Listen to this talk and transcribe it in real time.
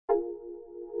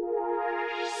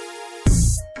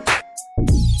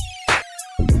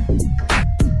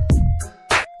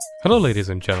Hello, ladies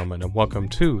and gentlemen, and welcome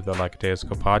to the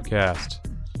Lackadaisical Podcast.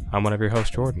 I'm one of your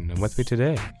hosts, Jordan, and with me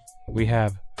today, we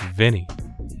have Vinny.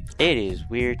 It is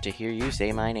weird to hear you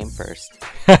say my name first.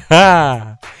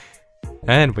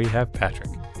 And we have Patrick.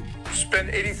 Spend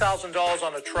 $80,000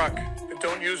 on a truck and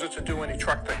don't use it to do any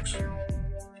truck things.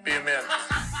 Be a man.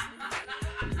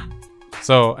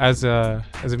 So, as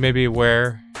you may be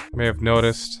aware, you may have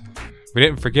noticed, we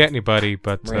didn't forget anybody,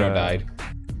 but Marino died.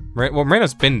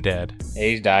 Marino's been dead. Yeah,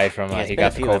 he's died from Yeah, it's he been a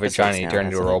got the few COVID episodes shot and he now, turned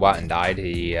into a hasn't it? robot and died.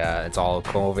 It's all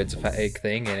COVID's fake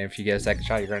thing, and if you get a second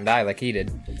shot, you're gonna die like he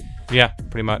did. Yeah,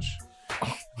 pretty much.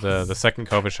 The second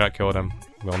COVID shot killed him.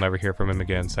 We'll never hear from him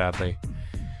again, sadly.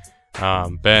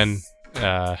 Ben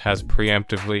has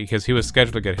preemptively, because he was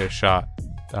scheduled to get his shot,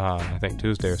 I think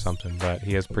Tuesday or something, but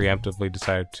he has preemptively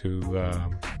decided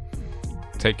to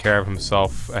take care of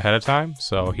himself ahead of time,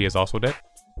 so he is also dead.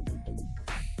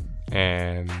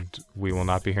 And we will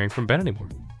not be hearing from Ben anymore.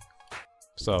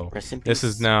 So Rest in this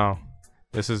peace. is now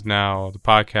the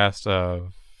podcast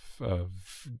of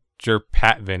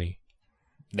Jerpat Vinny.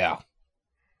 No.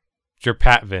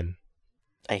 Jerpat Vin.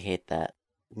 I hate that.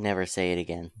 Never say it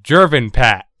again. Jervin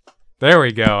Pat. There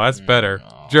we go. That's better.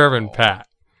 Jervin Pat.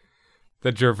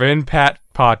 The Jervin Pat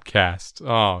podcast.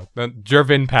 Oh, the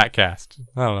Jervin Patcast.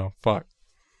 I don't know. Fuck.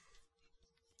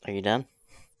 Are you done?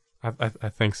 I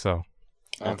think so.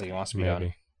 I don't think he wants to be Maybe.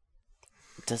 done.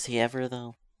 Does he ever,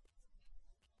 though?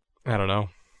 I don't know.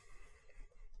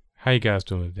 How you guys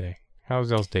doing today?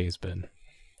 How's y'all's days been?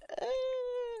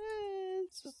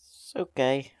 It's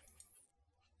okay.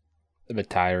 A bit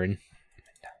tiring.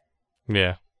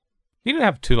 Yeah. You didn't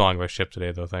have too long of a shift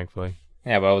today, though, thankfully.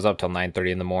 Yeah, but I was up till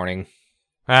 9:30 in the morning.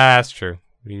 Ah, that's true.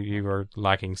 You were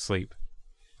lacking sleep.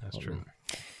 That's true.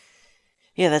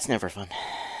 Yeah, that's never fun.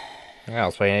 Yeah, I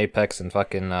was playing Apex and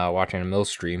fucking watching a mill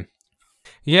stream.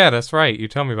 Yeah, that's right. You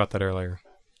told me about that earlier.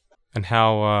 And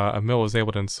how Emil was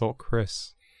able to insult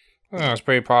Chris. Oh, it's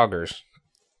pretty poggers.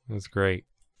 That's great.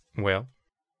 Well,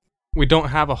 we don't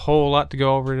have a whole lot to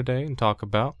go over today and talk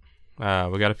about.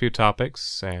 We got a few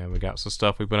topics, and we got some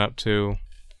stuff we've been up to.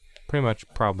 Pretty much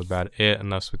probably about it,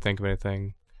 unless we think of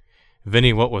anything.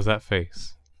 Vinny, what was that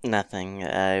face? Nothing.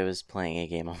 I was playing a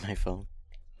game on my phone.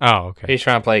 Oh, okay. He's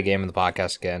trying to play a game in the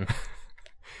podcast again.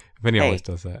 Vinny Hey. always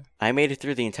does that. I made it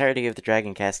through the entirety of the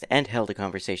Dragon Cast and held a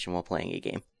conversation while playing a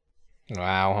game.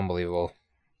 Wow, unbelievable.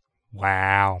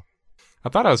 Wow. I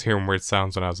thought I was hearing weird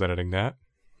sounds when I was editing that.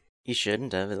 You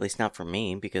shouldn't have, at least not from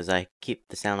me, because I keep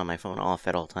the sound on my phone off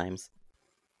at all times.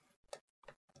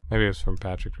 Maybe it was from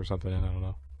Patrick or something, I don't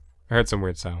know. I heard some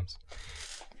weird sounds.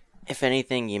 If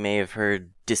anything, you may have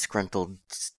heard disgruntled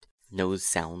nose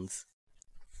sounds.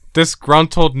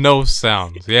 Disgruntled nose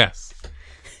sounds, yes.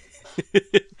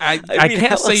 I mean, can't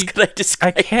how say else could I I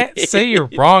describe can't it? say you're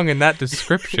wrong in that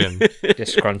description.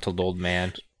 Disgruntled old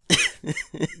man.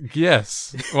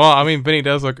 Yes. Well, I mean, Vinny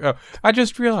does look. Oh, I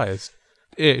just realized.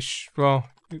 Ish. Well,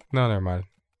 no, never mind.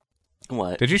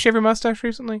 What? Did you shave your mustache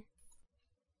recently?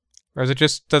 Or is it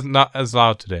just not as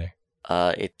loud today?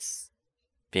 It's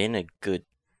been a good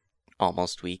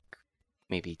almost week,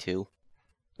 maybe 2.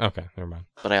 Okay, never mind.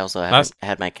 But I also haven't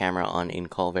had my camera on in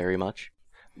call very much.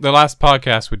 The last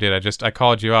podcast we did, I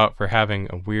called you out for having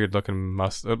a weird looking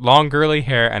long curly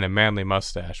hair and a manly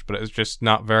mustache, but it's just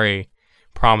not very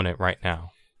prominent right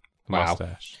now. Wow.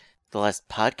 Mustache. The last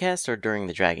podcast or during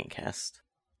the Dragon Cast?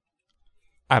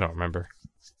 I don't remember.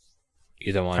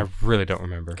 Either one. I really don't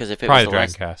remember. 'Cause if it Probably was the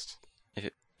last-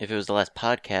 Dragoncast. If it was the last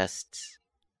podcast,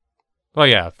 Well,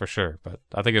 yeah, for sure, but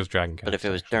I think it was Dragoncast. but if it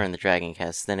was actually. during the Dragon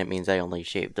Cast, then it means I only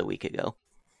shaved a week ago.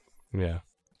 Yeah.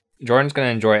 Jordan's gonna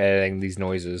enjoy editing these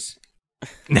noises.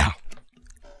 No.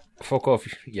 Fuck off,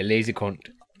 you lazy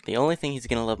cunt. The only thing he's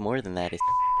gonna love more than that is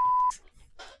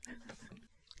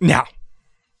No.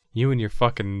 You and your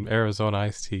fucking Arizona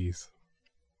iced teas.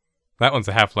 That one's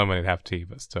a half lemonade, half tea,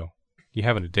 but still. You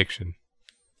have an addiction.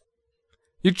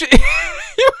 You you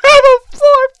have a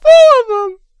floor full of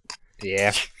them!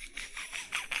 Yeah.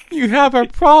 You have a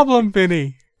problem,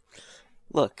 Vinny.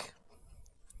 Look,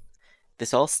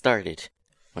 this all started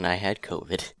when I had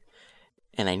COVID,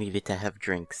 and I needed to have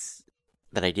drinks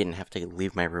that I didn't have to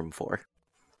leave my room for.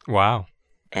 Wow.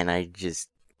 And I just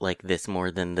like this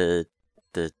more than the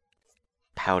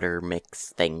powder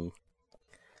mix thing.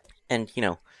 And, you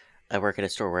know, I work at a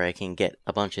store where I can get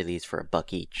a bunch of these for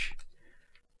 $1 each.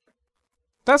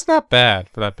 That's not bad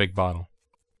for that big bottle.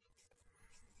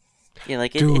 Yeah,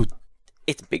 like, Dude.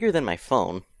 it's bigger than my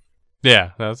phone.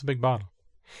 Yeah, that's a big bottle.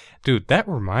 Dude, that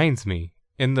reminds me.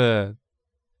 In the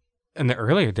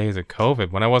earlier days of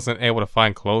COVID, when I wasn't able to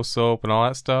find clothes soap and all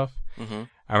that stuff, Mm-hmm.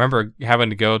 I remember having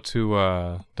to go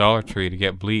to Dollar Tree to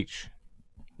get bleach.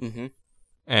 Mm-hmm.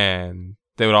 And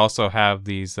they would also have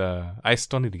these. I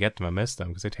still need to get them. I miss them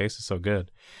because they tasted so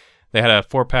good. They had a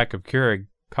 4-pack of Keurig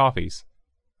coffees,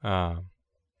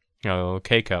 little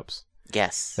K cups.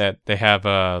 Yes. That they have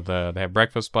they have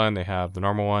breakfast blend. They have the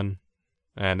normal one,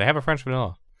 and they have a French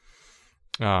vanilla.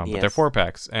 But they're Yes.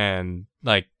 4-packs, and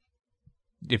like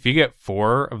if you get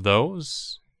 4 of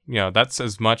those, that's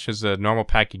as much as a normal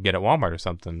pack you get at Walmart or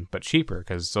something, but cheaper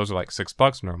because those are like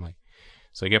 $6 normally.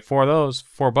 So you get 4 of those,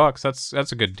 $4.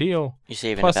 That's a good deal. You're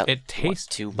saving Plus, about it tastes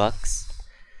 $2.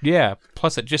 Yeah.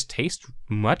 Plus, it just tastes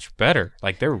much better.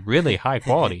 Like they're really high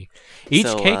quality. Each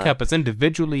So, K cup is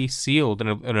individually sealed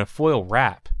in a foil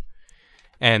wrap,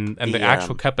 and the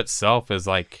actual cup itself is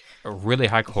like a really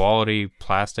high quality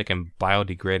plastic and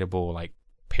biodegradable like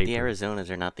paper. The Arizonas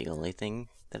are not the only thing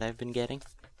that I've been getting.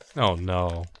 Oh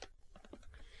no!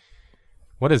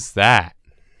 What is that?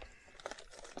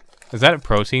 Is that a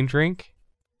protein drink?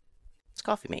 It's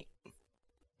Coffee Mate.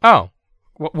 Oh,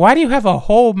 why do you have a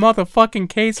whole motherfucking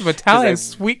case of Italian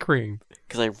sweet cream?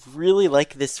 Because I really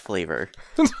like this flavor.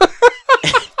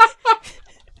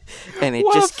 And it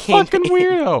What just a came fucking in.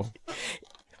 weirdo!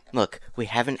 Look, we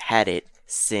haven't had it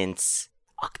since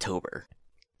October.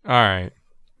 All right,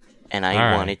 And I All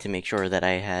right. wanted to make sure that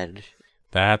I had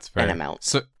that's fair. an amount.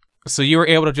 So you were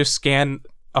able to just scan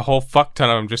a whole fuck ton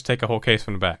of them, just take a whole case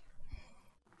from the back.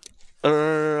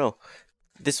 No.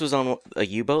 This was on a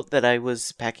U-boat that I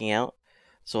was packing out.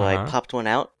 So I Uh-huh. popped one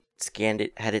out, scanned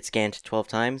it, had it scanned 12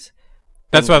 times.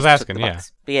 That's and what I was just took asking. the Yeah.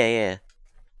 box.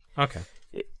 Yeah. Okay.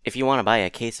 If you want to buy a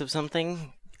case of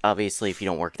something, obviously if you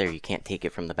don't work there, you can't take it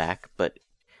from the back. But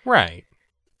Right.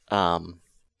 um,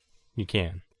 You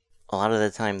can. a lot of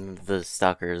the time, the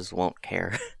stalkers won't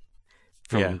care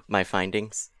from Yeah. my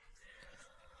findings.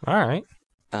 All right.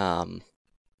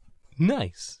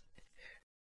 Nice.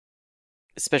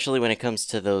 Especially when it comes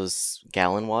to those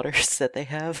gallon waters that they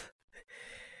have.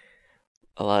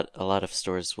 A lot of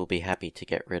stores will be happy to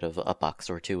get rid of a box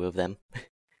or 2 of them.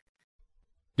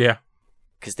 Yeah.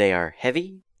 Because they are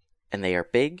heavy, and they are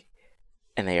big,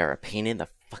 and they are a pain in the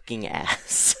fucking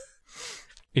ass.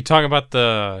 You talking about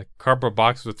the cardboard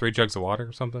box with 3 jugs of water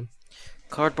or something?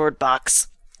 Cardboard box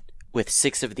with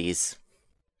 6 of these.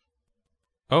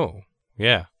 Oh,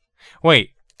 yeah.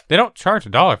 Wait, they don't charge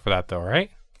 $1 for that though,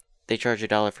 right? They charge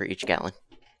 $1 for each gallon.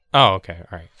 Oh, okay.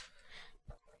 All right.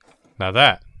 Now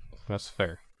that's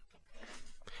fair.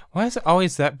 Why is it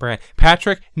always that brand?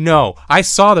 Patrick, no. I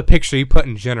saw the picture you put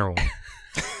in general.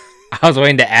 I was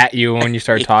waiting to at you when you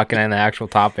started talking on the actual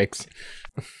topics.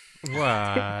 What?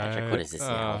 Patrick, what is this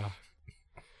now?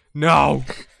 No!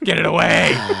 Get it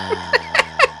away!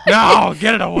 No!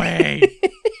 Get it away!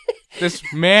 This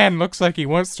man looks like he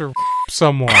wants to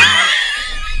someone.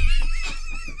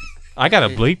 I gotta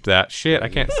bleep that. Shit, I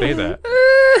can't say that.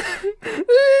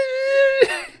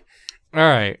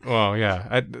 Alright, well,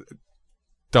 yeah.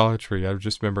 Dollar Tree, I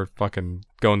just remember fucking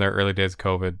going there early days of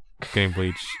COVID, getting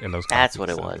bleach and those That's coffees, what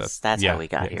it so was. That's how we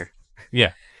got here.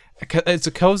 Yeah. It's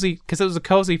a cozy, because it was a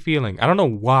cozy feeling. I don't know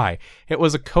why. It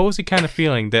was a cozy kind of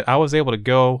feeling that I was able to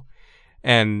go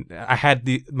and I had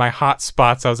my hot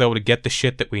spots. I was able to get the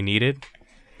shit that we needed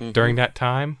during that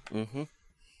time. Mm-hmm.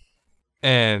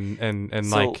 And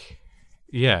So- like,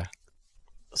 yeah.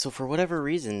 So for whatever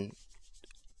reason,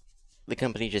 the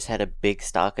company just had a big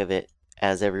stock of it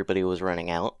as everybody was running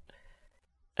out.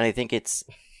 And I think it's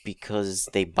because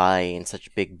they buy in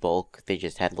such big bulk, they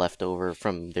just had leftover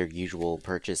from their usual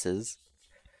purchases.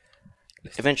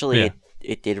 Eventually, Yeah.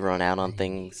 it did run out on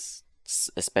things,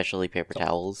 especially paper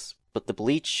towels. But the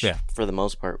bleach, Yeah. for the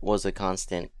most part, was a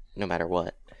constant no matter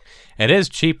what. It is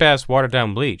cheap ass watered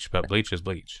down bleach, but bleach is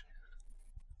bleach.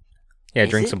 Yeah, Is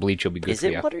drink it- some bleach, you'll be good Is for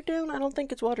it you. watered down? I don't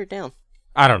think it's watered down.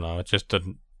 I don't know. It just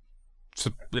didn't.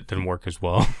 It didn't work as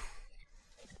well.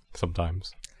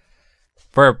 Sometimes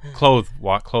for clothes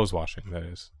washing, that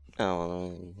is.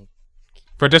 Oh,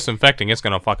 For disinfecting, it's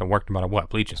gonna fucking work no matter what.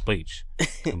 Bleach is bleach.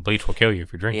 And bleach will kill you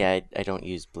if you drink it. yeah, I don't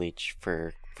use bleach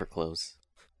for clothes.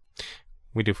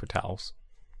 We do for towels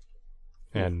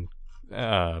and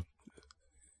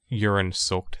urine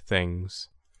soaked things.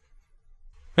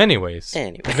 Anyways,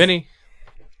 Anyway. Vinny,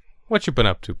 what you been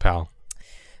up to, pal?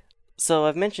 So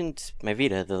I've mentioned my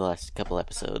Vita the last couple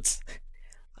episodes.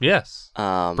 Yes,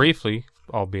 Um, briefly,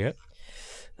 albeit.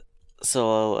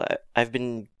 So I've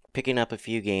been picking up a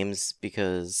few games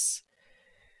because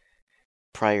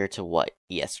prior to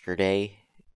yesterday,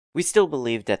 we still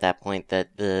believed at that point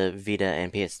that the Vita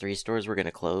and PS3 stores were going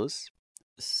to close.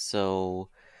 So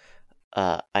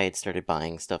I had started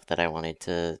buying stuff that I wanted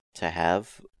to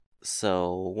have.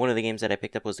 So one of the games that I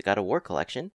picked up was the God of War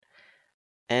collection,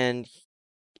 and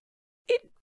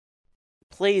it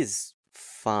plays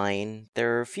fine.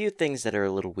 There are a few things that are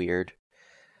a little weird.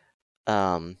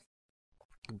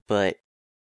 But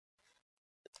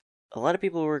a lot of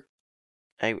people were...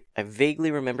 I vaguely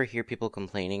remember hear people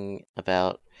complaining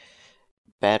about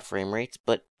bad frame rates,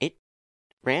 but it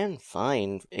ran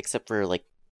fine, except for, like,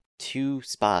 2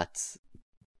 spots.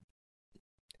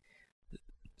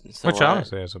 So, Which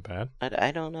honestly isn't bad.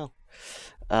 I don't know.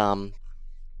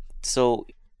 So,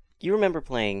 you remember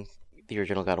playing the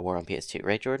original God of War on PS2,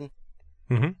 right, Jordan?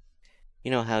 Mm-hmm.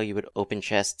 You know how you would open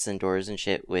chests and doors and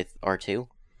shit with R2?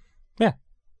 Yeah.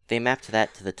 They mapped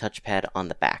that to the touchpad on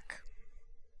the back.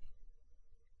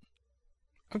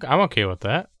 Okay, I'm okay with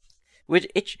that.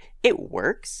 Which, it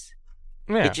works.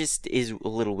 Yeah. It just is a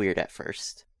little weird at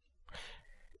first.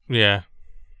 Yeah.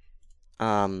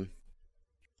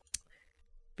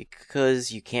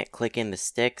 Because you can't click in the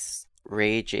sticks,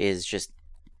 Rage is just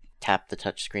tap the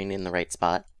touchscreen in the right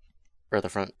spot. Or the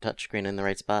front touchscreen in the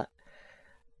right spot.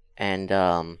 And,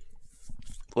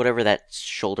 whatever that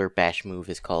shoulder bash move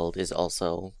is called is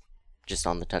also just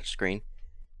on the touchscreen.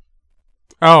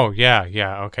 Oh, yeah,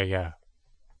 okay, yeah.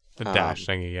 The dash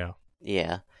thingy, yeah.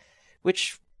 Yeah.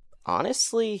 Which,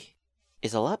 honestly,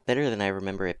 is a lot better than I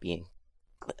remember it being.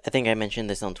 I think I mentioned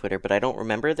this on Twitter, but I don't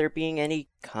remember there being any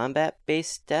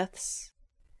combat-based deaths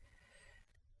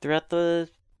throughout the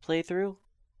playthrough.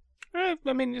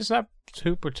 I mean, it's not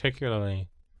too particularly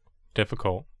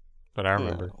difficult that I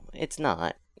remember. No, it's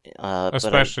not.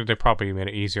 Especially, they probably made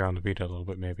it easier on the Vita a little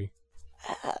bit, maybe.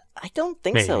 I don't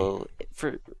think Maybe. so.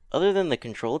 Other than the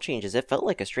control changes, it felt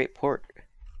like a straight port.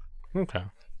 Okay.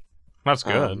 That's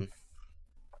good.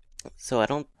 So I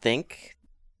don't think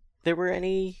there were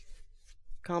any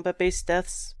combat-based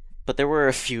deaths, but there were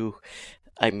a few.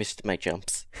 I missed my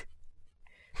jumps.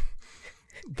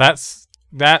 That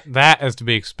is to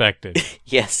be expected.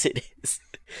 Yes, it is.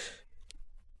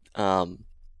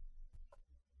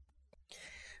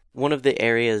 One of the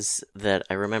areas that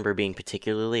I remember being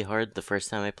particularly hard the first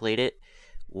time I played it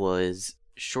was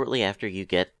shortly after you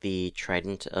get the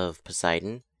Trident of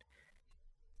Poseidon.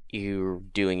 You're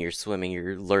doing your swimming,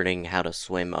 you're learning how to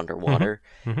swim underwater.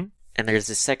 Mm-hmm. And there's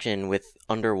this section with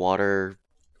underwater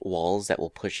walls that will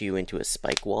push you into a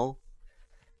spike wall.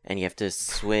 And you have to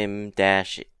swim,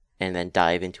 dash, and then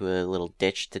dive into a little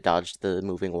ditch to dodge the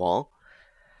moving wall.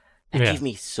 That gave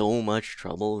me so much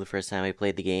trouble the first time I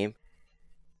played the game.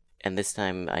 And this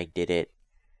time I did it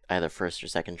either first or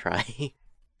second try.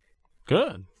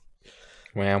 Good.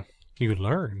 Well, You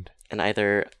learned. And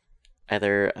either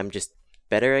I'm just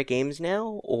better at games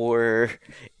now, or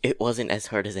it wasn't as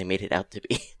hard as I made it out to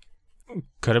be.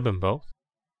 Could have been both.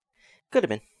 Could have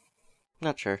been.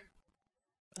 Not sure.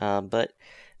 But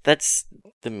that's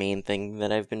the main thing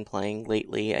that I've been playing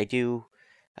lately. I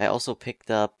also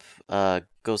picked up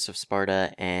Ghost of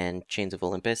Sparta and Chains of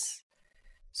Olympus.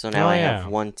 So now I have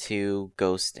 1, 2,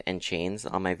 Ghost, and Chains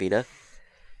on my Vita.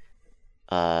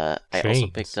 I also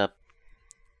picked up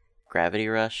Gravity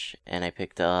Rush, and I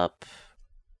picked up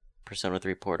Persona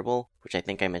 3 Portable, which I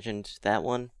think I mentioned that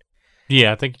one.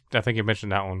 Yeah, I think you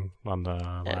mentioned that one on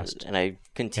the last. And I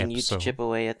continued to chip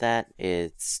away at that.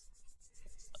 It's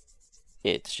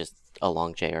just a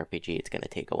long JRPG. It's going to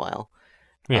take a while.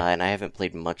 Yeah. And I haven't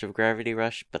played much of Gravity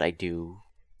Rush, but I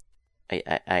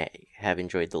have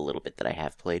enjoyed the little bit that I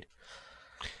have played.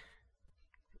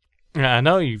 Yeah, I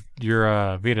know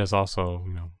your Vita is also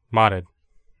modded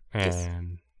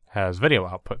and has video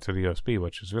output to the USB,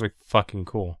 which is really fucking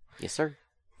cool. Yes, sir.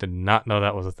 Did not know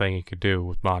that was a thing you could do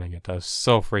with modding it. That's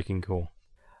so freaking cool.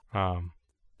 I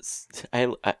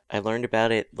learned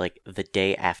about it like the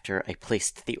day after I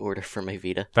placed the order for my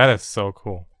Vita. That is so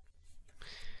cool.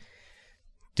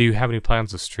 Do you have any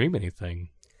plans to stream anything?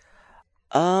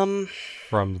 From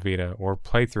the Vita, or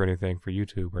play through anything for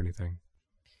YouTube or anything?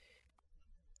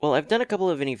 Well, I've done a couple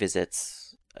of Vinny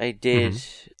visits. I did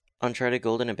Uncharted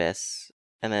Golden Abyss,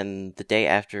 and then the day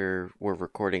after we're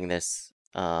recording this,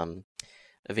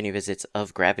 Vinny visits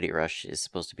of Gravity Rush is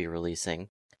supposed to be releasing.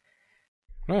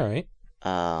 All right.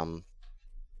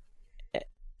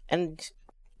 And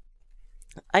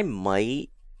I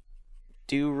might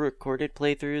do recorded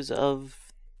playthroughs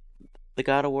of the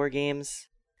God of War games.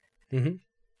 Mm-hmm.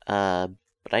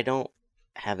 But I don't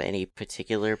have any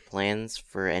particular plans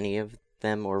for any of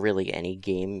them, or really any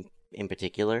game in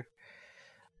particular.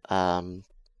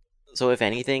 So if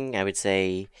anything, I would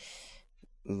say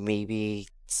maybe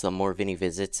some more Vinny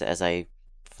visits as I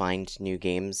find new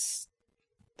games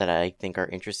that I think are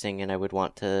interesting and I would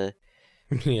want to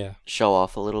show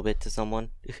off a little bit to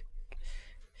someone.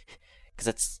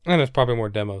 Because and there's probably more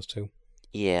demos too.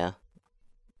 Yeah.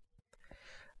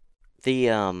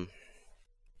 The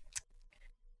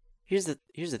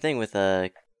Here's the thing with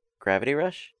Gravity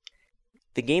Rush.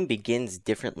 The game begins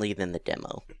differently than the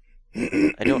demo.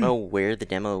 I don't know where the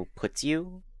demo puts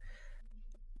you,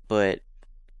 but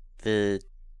the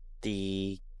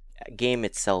game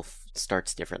itself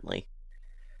starts differently.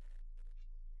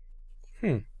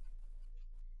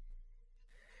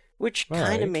 Which kind of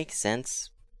Alright. makes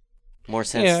sense. More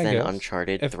sense Yeah, I than guess.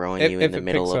 Uncharted If- throwing if- you if in the it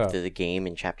middle picks of up. the game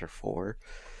in Chapter 4.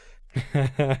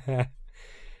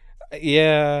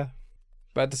 Yeah,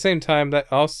 but at the same time,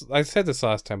 that also I said this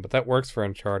last time, but that works for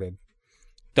Uncharted.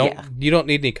 Yeah. You don't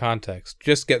need any context.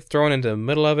 Just get thrown into the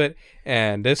middle of it,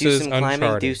 and this Do is some Uncharted.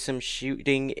 climbing, do some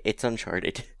shooting, it's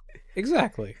Uncharted.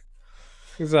 Exactly.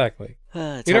 It's You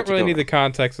hard don't to really go need the wrong.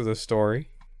 context of the story.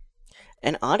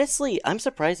 And honestly, I'm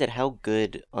surprised at how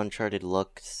good Uncharted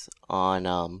looks on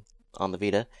the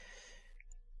Vita.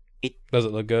 Does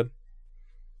it look good?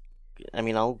 I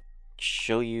mean, I'll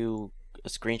show you a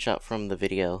screenshot from the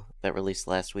video that released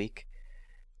last week.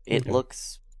 It Okay.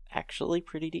 looks actually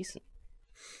pretty decent.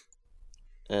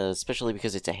 Especially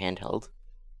because it's a handheld.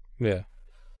 Yeah,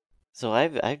 So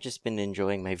I've just been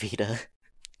enjoying my Vita,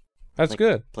 that's Like,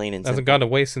 good. plain and Hasn't simple. gone to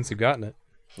waste since you've gotten it.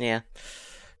 Yeah.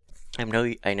 I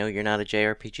know you're not a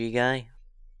JRPG guy,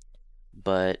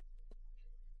 but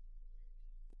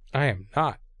I am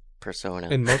not Persona.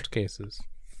 in most cases.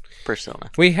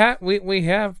 Persona. We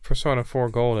have Persona 4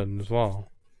 Golden as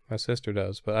well. My sister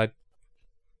does, but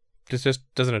this just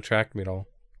doesn't attract me at all.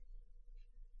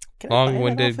 Can I buy that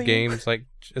Long-winded off of you? games, like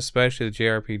especially the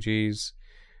JRPGs,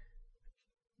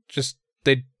 just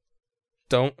they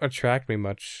don't attract me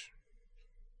much.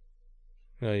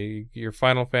 You know, your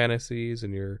Final Fantasies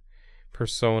and your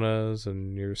Personas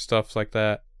and your stuff like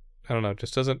that. I don't know,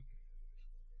 just doesn't.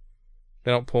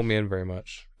 They don't pull me in very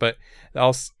much. But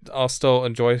I'll still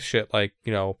enjoy shit like,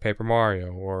 you know, Paper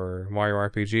Mario or Mario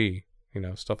RPG, you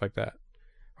know, stuff like that,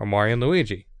 or Mario and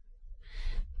Luigi.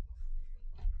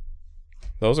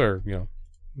 Those are, you know,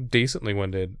 decently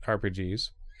winded RPGs.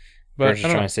 But But just I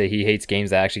don't trying know. to say he hates games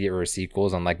that actually get rid of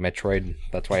sequels, unlike Metroid.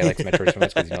 That's why he likes Metroid so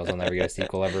much, because he knows he'll never get a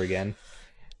sequel ever again.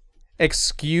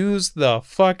 Excuse the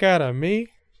fuck out of me.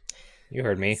 You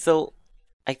heard me. So,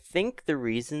 I think the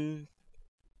reason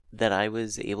that I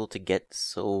was able to get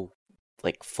so,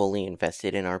 like, fully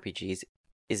invested in RPGs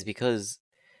is because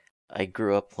I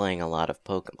grew up playing a lot of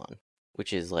Pokemon,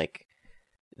 which is, like,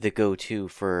 the go-to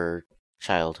for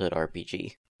childhood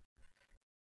RPG.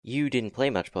 You didn't play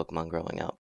much Pokemon growing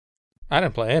up, I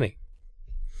didn't play any.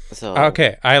 so...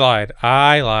 Okay, I lied.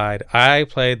 I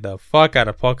played the fuck out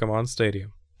of Pokemon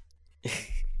Stadium.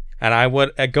 And I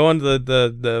would go into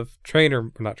the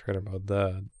trainer, not trainer mode,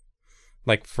 the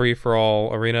like free for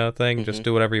all arena thing, just Mhm.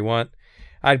 do whatever you want.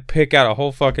 I'd pick out a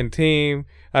whole fucking team.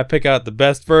 I'd pick out the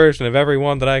best version of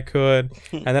everyone that I could.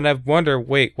 And then I'd wonder,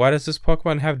 wait, why does this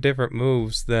Pokemon have different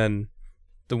moves than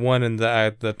the one in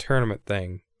the tournament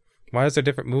thing? Why is there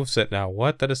different moveset now?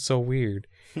 What? That is so weird.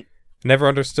 Never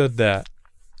understood that.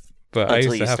 But I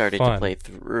Until used you to have started fun. to play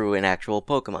through an actual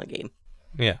Pokemon game.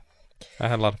 Yeah. I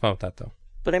had a lot of fun with that, though.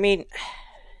 But I mean,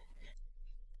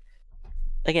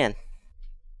 again,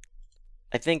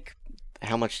 I think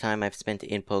how much time I've spent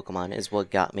in Pokemon is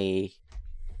what got me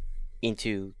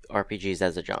into RPGs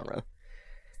as a genre.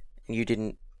 You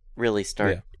didn't really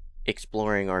start Yeah.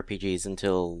 exploring RPGs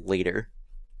until later.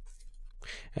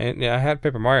 And yeah, I had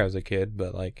Paper Mario as a kid,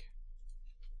 but like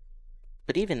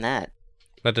But even that,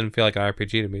 that didn't feel like an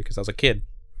RPG to me because I was a kid.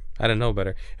 I didn't know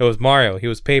better. It was Mario. He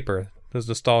was paper. It was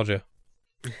nostalgia.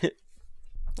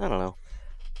 I don't know.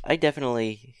 I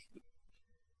definitely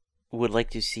would like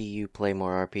to see you play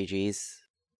more RPGs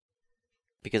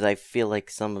because I feel like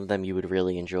some of them you would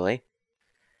really enjoy.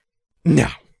 No.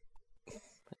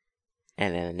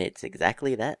 And then it's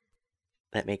exactly that.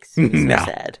 That makes me so No.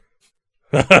 sad.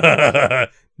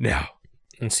 No.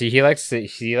 And see, he likes getting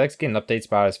updates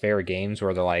about his favorite games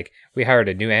where they're like, we hired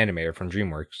a new animator from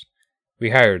DreamWorks.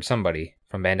 We hired somebody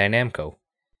from Bandai Namco.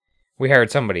 We hired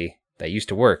somebody that used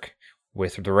to work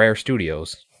with the Rare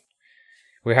Studios.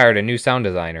 We hired a new sound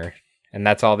designer. And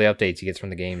that's all the updates he gets from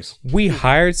the games. We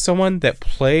hired someone that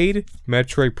played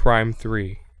Metroid Prime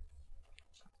 3.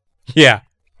 Yeah,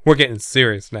 we're getting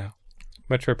serious now.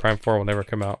 Metroid Prime 4 will never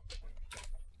come out.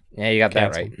 Yeah, you got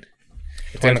that Canceled. right.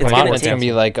 It's gonna It's come gonna out and it's gonna take-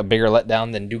 be like a bigger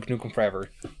letdown than Duke Nukem Forever.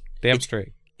 Damn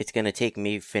straight. It's gonna take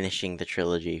me finishing the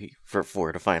trilogy for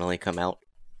 4 to finally come out.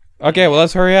 Okay, well,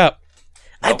 let's hurry up.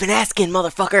 I've been asking,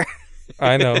 motherfucker!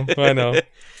 I know.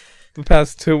 The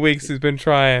past 2 weeks he's been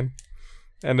trying.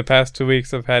 And the past 2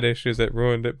 weeks I've had issues that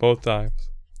ruined it both times.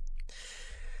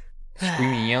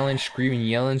 Screaming, yelling, screaming,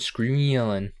 yelling, screaming,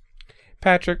 yelling.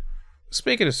 Patrick,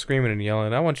 Speaking of screaming and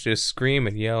yelling, I want you to scream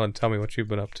and yell and tell me what you've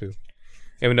been up to.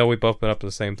 Even though we've both been up to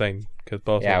the same thing, because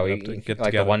both Yeah, of we us been up to get like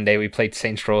together. the one day we played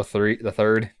Saints Row the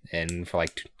third, and for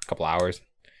like a couple hours,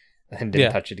 and didn't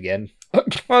Yeah. touch it again.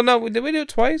 Well, no, did we do it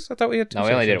twice? I thought we had two. No,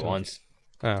 we only did it sessions. once.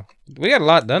 Oh, we got a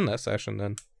lot done that session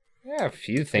then. Yeah, a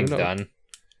few things know. done.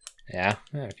 Yeah,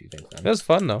 a few things It done. was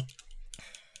fun though.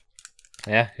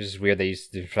 Yeah, it's just weird they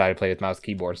used to try to play with mouse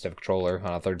keyboard instead of controller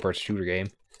on a third-person shooter game.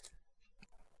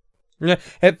 Yeah,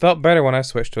 it felt better when I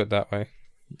switched to it that way.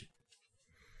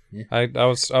 Yeah. I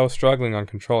was struggling on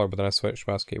controller, but then I switched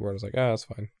mouse keyboard. I was like, that's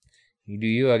fine. You do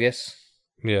you, I guess.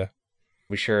 Yeah.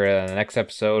 We sure the next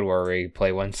episode where we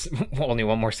play only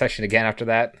one more session again after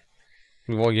that.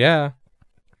 Well, yeah.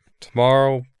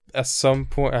 Tomorrow at some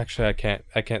point. Actually,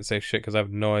 I can't say shit because I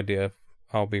have no idea if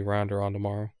I'll be around or on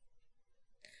tomorrow.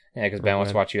 Yeah, because Ben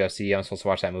wants to watch UFC. I'm supposed to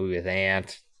watch that movie with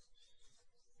Ant.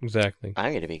 Exactly.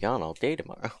 I'm gonna be gone all day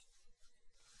tomorrow.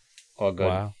 Oh, good.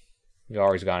 Wow. You're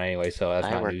always gone anyway, so that's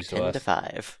I not work news 10 to us. to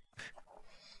 5.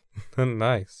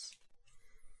 Nice.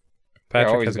 You're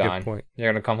Patrick always has a gone. good point.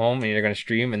 You're gonna come home and you're gonna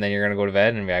stream, and then you're gonna go to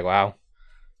bed and be like, "Wow."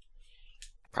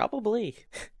 Probably.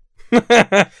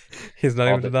 He's not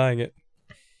All even the- denying it.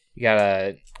 You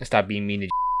gotta stop being mean to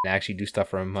and actually do stuff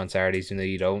for him on Saturdays, even though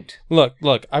you don't. Look,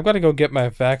 I've got to go get my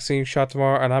vaccine shot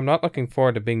tomorrow, and I'm not looking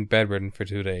forward to being bedridden for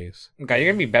 2 days. Okay,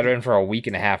 you're gonna be bedridden for a week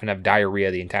and a half and have diarrhea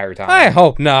the entire time. I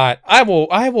hope not. I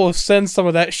will send some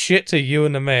of that shit to you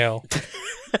in the mail.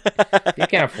 You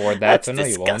can't afford that, That's so no,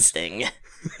 you won't. disgusting.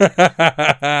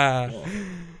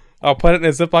 I'll put it in a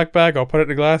Ziploc bag. I'll put it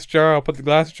in a glass jar. I'll put the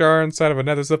glass jar inside of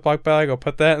another Ziploc bag. I'll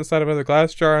put that inside of another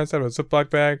glass jar inside of a Ziploc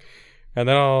bag, and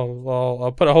then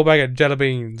I'll put a whole bag of jelly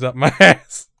beans up my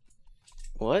ass.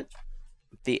 What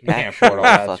the You can't actual afford all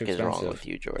that, fuck it's is wrong expensive. with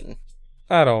you, Jordan?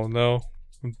 I don't know.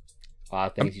 A lot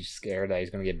of things he's scared that he's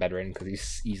gonna get bedridden because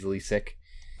he's easily sick.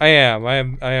 I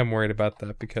am worried about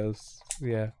that because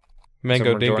Mango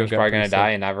So Dingo Jordan's got probably pretty gonna sick. die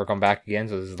and never come back again.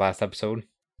 So this is his last episode.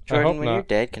 I hope Jordan, when you're not.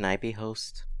 dead, can I be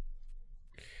host?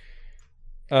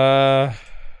 You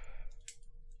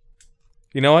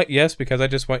know what? Yes, because I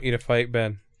just want you to fight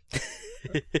Ben.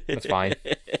 That's fine.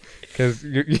 Because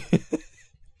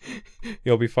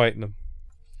you'll be fighting him.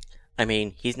 I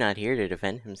mean, he's not here to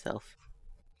defend himself.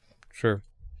 Sure.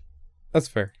 That's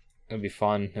fair. It'll be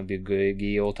fun. It'll be a good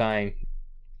old time.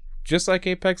 Just like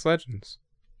Apex Legends.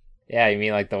 Yeah, you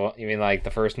mean like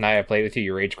the first night I played with you,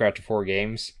 you rage quit after 4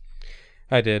 games?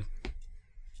 I did.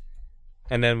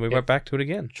 And then we went back to it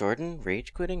again. Jordan,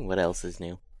 rage quitting? What else is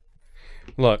new?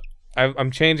 Look,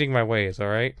 I'm changing my ways,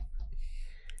 alright?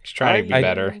 Just trying to be Are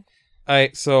you?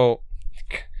 better. So,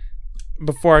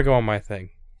 before I go on my thing,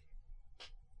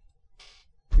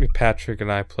 Patrick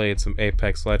and I played some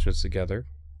Apex Legends together.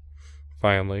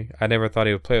 Finally. I never thought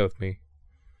he would play with me.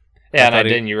 Yeah, and I thought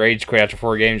he- didn't. You rage quit after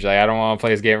 4 games. You're like, I don't want to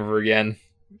play this game ever again.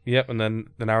 Yep, and then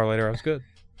an hour later I was good.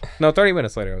 No, 30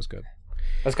 minutes later I was good.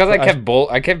 That's because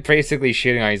I kept basically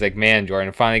shitting on you. He's like, man, Jordan,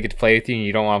 I finally get to play with you, and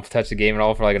you don't want to touch the game at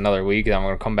all for like another week, and I'm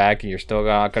going to come back, and you're still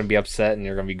not going to be upset, and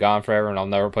you're going to be gone forever, and I'll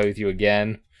never play with you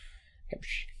again.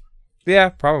 Yeah,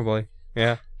 probably.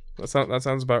 Yeah, that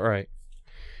sounds about right.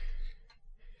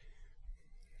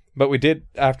 But we did,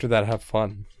 after that, have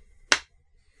fun.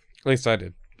 At least I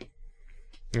did.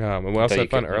 And we also had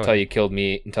fun early. Until you killed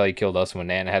me, until you killed us when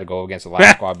Nana had to go against the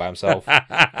last squad by himself.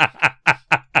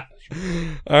 That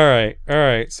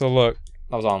Alright. So look.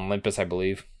 was on Olympus, I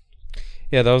believe.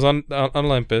 Yeah, that was on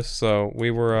Olympus. So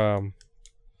we were,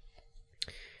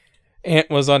 Ant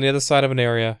was on the other side of an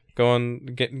area,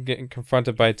 getting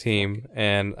confronted by a team,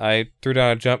 and I threw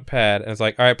down a jump pad, and it's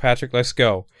like, alright, Patrick, let's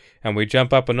go. And we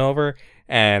jump up and over,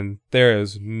 and there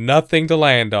is nothing to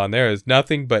land on. There is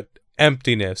nothing but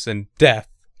emptiness and death.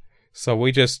 So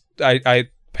we just,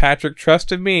 Patrick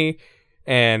trusted me,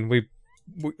 and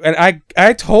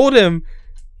I told him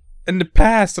in the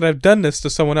past that I've done this to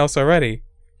someone else already.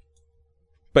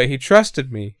 But he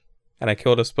trusted me, and I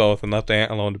killed us both and left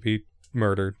Ant alone to be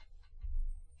murdered.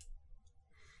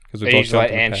 Because He just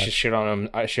let Ant shit on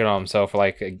himself for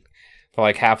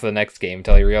like half of the next game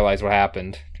until he realized what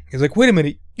happened. He's like, wait a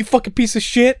minute, you fucking piece of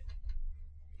shit!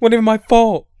 Wasn't even my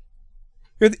fault.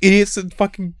 You're the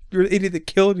you're the idiot that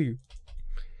killed you.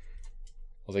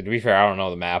 I was like, to be fair, I don't know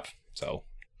the map, so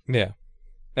Yeah.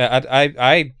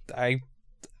 I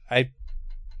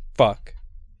fuck.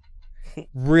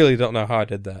 Really don't know how I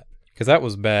did that. Because that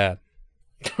was bad.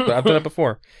 But I've done it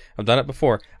before.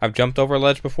 I've jumped over a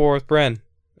ledge before with Bren.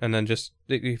 And then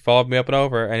he followed me up and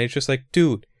over. And he's just like,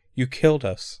 dude, you killed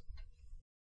us.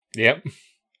 yep.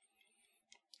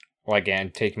 Like,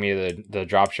 Ant taking me to the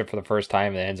dropship for the first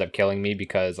time, and it ends up killing me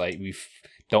because like we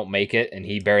don't make it, and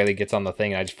he barely gets on the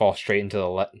thing, and I just fall straight into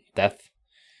the death.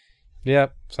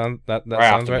 Yep, that Right off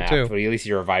sounds the right map, too. but at least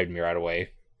he revived me right away.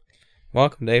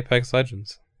 Welcome to Apex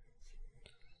Legends.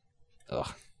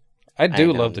 Ugh. I do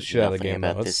know love the shit out of the nothing game.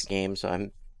 about Though. this game, so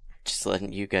I'm just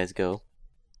letting you guys go.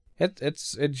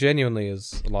 It genuinely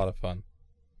is a lot of fun.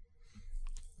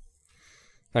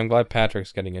 I'm glad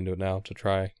Patrick's getting into it now to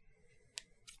try.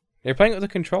 You're playing it with a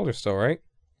controller still, right?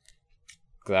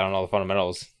 Because I don't know the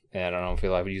fundamentals, and I don't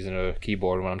feel like using a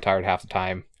keyboard when I'm tired half the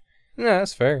time. Yeah,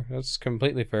 that's fair. That's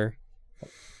completely fair.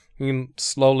 You can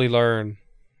slowly learn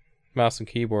mouse and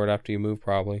keyboard after you move,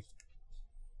 probably.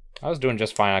 I was doing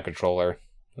just fine on controller.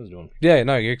 I was doing... Yeah,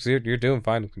 no, you're doing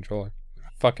fine with controller.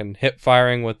 Fucking hip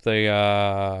firing with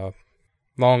the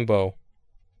longbow.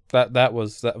 That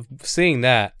was seeing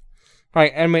that.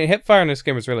 Like, I mean, hip fire in this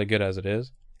game is really good as it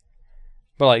is.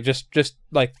 But like just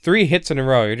like 3 hits in a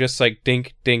row, you're just like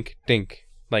dink, dink, dink,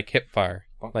 like hip fire.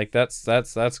 Like that's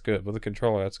good with a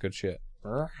controller. That's good shit.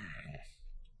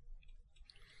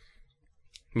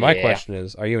 My question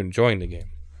is, are you enjoying the game?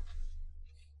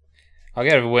 I'll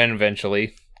get a win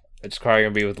eventually. It's probably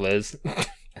gonna be with Liz.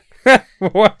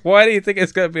 Why do you think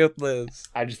it's gonna be with Liz?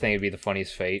 I just think it'd be the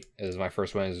funniest fate. Is my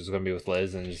first win is gonna be with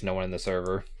Liz, and just no one in the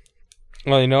server.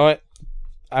 Well, you know what?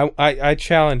 I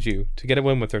challenge you to get a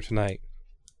win with her tonight.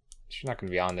 She's not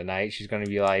gonna be on tonight. She's gonna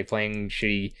be like playing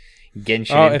shitty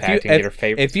Genshin Impact and get her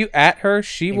favorite. If you at her,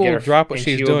 she will drop what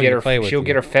she's doing to play with you. She'll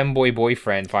get her femboy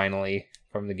boyfriend finally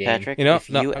from the game. Patrick, if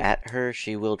you at her,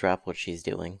 she will drop what she's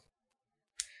doing.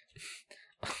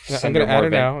 I'm gonna add her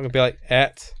now. I'm gonna be like,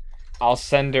 at. I'll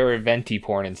send her venti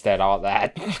porn instead. All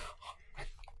that.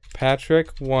 Patrick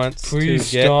wants Please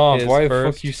to get stop. his Why the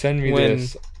first fuck you send me win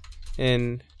this?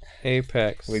 In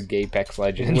Apex With Apex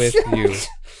Legends with you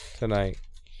tonight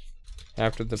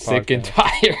after the sick podcast. and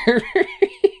tired.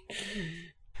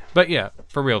 But yeah,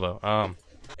 for real though,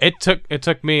 it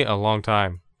took me a long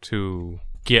time to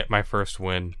get my first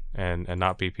win and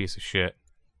not be a piece of shit.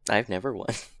 I've never won.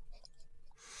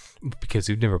 Because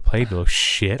you've never played, little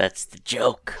shit. That's the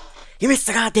joke. You missed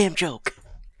the goddamn joke.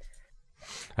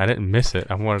 I didn't miss it.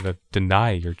 I wanted to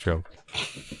deny your joke.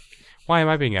 Why am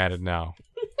I being added now?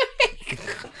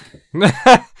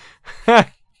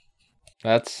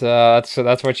 That's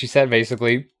what she said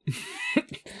basically.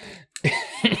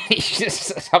 He's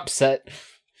just upset.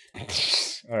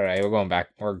 All right, we're going back.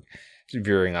 We're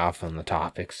veering off on the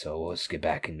topic, so let's get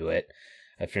back into it.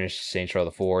 I finished Saints Row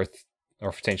the 4th,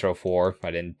 or Saints Row 4.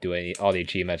 I didn't do all the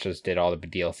achievements, just did all the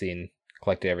DLC and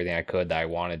collected everything I could that I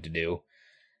wanted to do.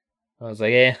 I was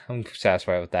like, I'm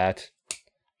satisfied with that.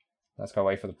 Let's go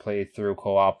wait for the playthrough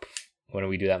co-op. When do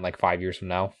we do that in like 5 years from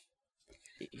now?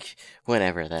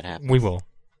 Whenever that happens. We will.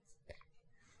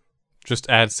 Just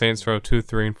add Saints Row 2,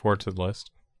 3, and 4 to the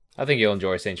list. I think you'll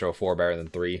enjoy Saints Row 4 better than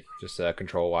 3, just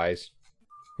control-wise.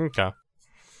 Okay.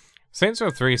 Saints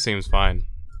Row 3 seems fine.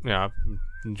 Yeah, I've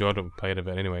enjoyed it, played a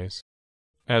bit anyways.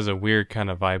 It has a weird kind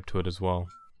of vibe to it as well.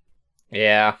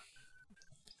 Yeah.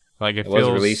 Like it was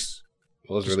feels...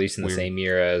 released in the weird. same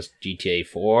year as GTA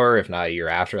 4, if not a year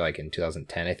after, like in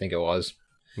 2010, I think it was.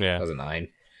 Yeah. 2009.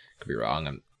 Could be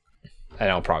wrong. I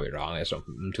know I'm probably wrong.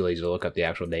 I'm too lazy to look up the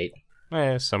actual date.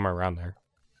 Somewhere around there.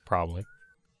 Probably.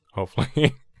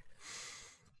 Hopefully.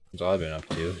 That's all I've been up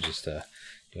to. Just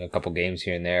doing a couple games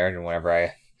here and there, and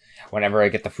whenever I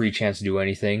get the free chance to do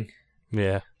anything.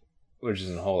 Yeah. Which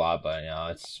isn't a whole lot, but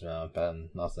it's better than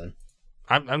nothing.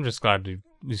 I'm just glad you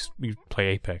play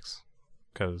Apex.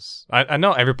 Because I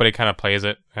know everybody kind of plays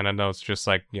it, and I know it's just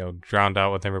like, drowned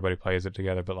out with everybody plays it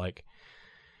together, but like,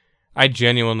 I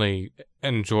genuinely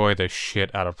enjoy the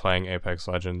shit out of playing Apex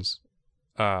Legends.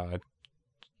 It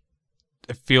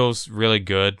feels really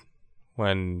good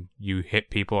when you hit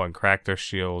people and crack their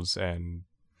shields and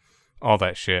all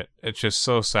that shit. It's just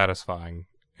so satisfying,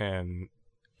 and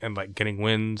like getting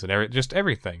wins and just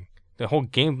everything. The whole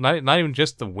game, not even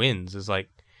just the wins, is like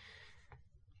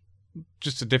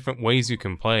just the different ways you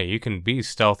can play. You can be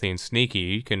stealthy and sneaky.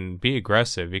 You can be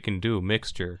aggressive. You can do a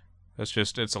mixture.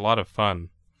 It's a lot of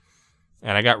fun.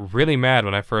 And I got really mad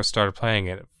when I first started playing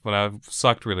it, when I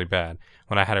sucked really bad,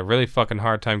 when I had a really fucking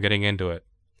hard time getting into it.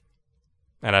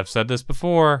 And I've said this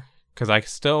before, because I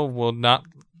still will not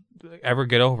ever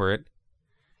get over it.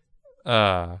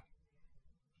 I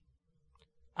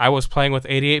was playing with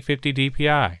 8850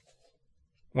 DPI.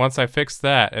 Once I fixed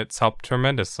that, it's helped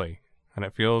tremendously. And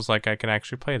it feels like I can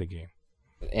actually play the game.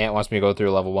 Ant wants me to go through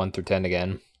level 1 through 10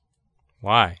 again.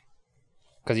 Why?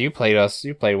 Because you played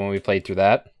when we played through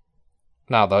that.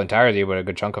 Not the entirety, but a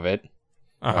good chunk of it.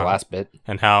 The last bit.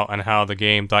 And how the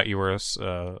game thought you were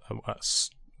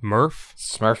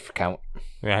Smurf account.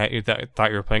 Yeah, you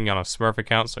thought you were playing on a Smurf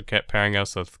account, so it kept pairing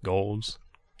us with golds.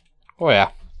 Oh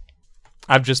yeah.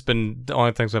 The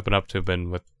only things I've been up to have been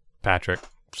with Patrick,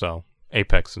 so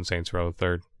Apex and Saints Row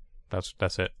 3rd.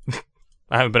 That's it.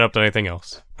 I haven't been up to anything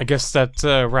else. I guess that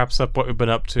wraps up what we've been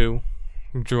up to.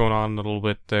 Drew on a little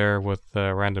bit there with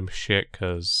random shit,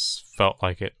 because felt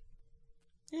like it.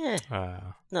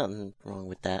 Nothing wrong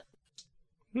with that.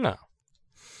 No.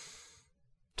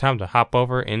 Time to hop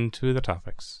over into the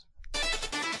topics.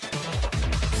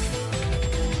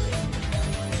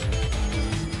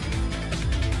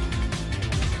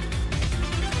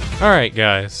 Alright,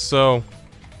 guys, so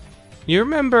you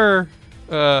remember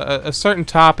a certain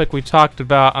topic we talked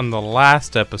about on the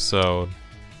last episode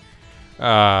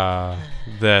that,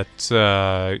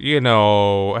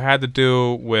 had to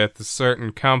do with a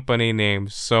certain company named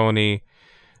Sony.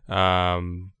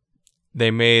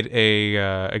 They made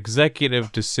a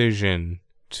executive decision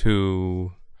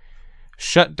to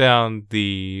shut down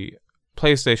the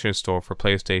PlayStation Store for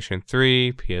PlayStation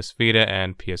 3, PS Vita,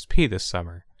 and PSP this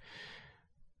summer.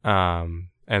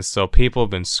 And so people have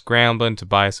been scrambling to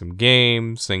buy some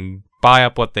games and buy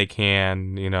up what they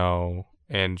can,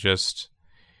 and just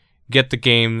get the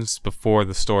games before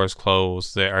the stores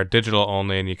close. They are digital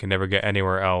only and you can never get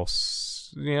anywhere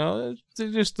else.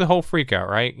 Just the whole freak out,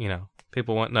 right?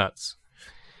 People went nuts.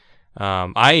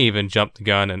 I even jumped the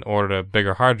gun and ordered a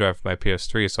bigger hard drive for my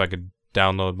PS3 so I could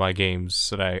download my games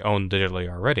that I own digitally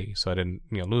already, so I didn't,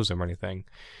 lose them or anything.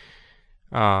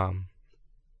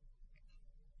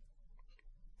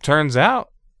 Turns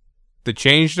out they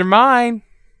changed their mind.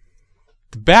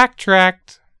 They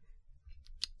backtracked.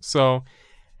 So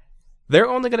they're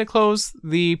only going to close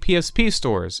the PSP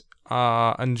stores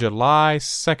on July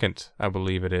 2nd, I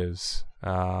believe it is.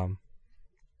 I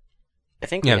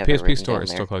think the PSP store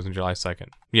is still closing July 2nd.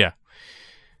 Yeah.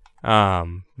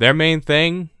 Their main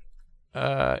thing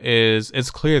is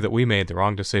it's clear that we made the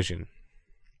wrong decision.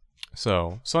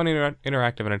 So, Sony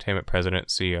Interactive Entertainment President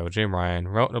CEO Jim Ryan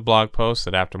wrote in a blog post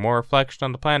that after more reflection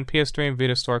on the planned PS3 and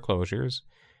Vita store closures,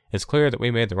 it's clear that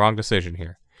we made the wrong decision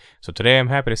here. So today I'm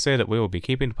happy to say that we will be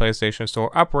keeping the PlayStation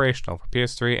Store operational for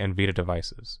PS3 and Vita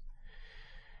devices.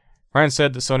 Ryan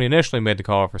said that Sony initially made the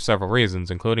call for several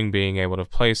reasons, including being able to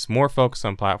place more focus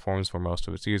on platforms where most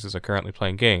of its users are currently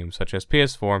playing games, such as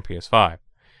PS4 and PS5.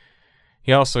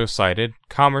 He also cited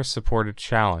commerce-supported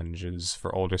challenges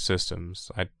for older systems.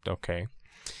 Okay.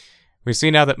 We see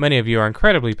now that many of you are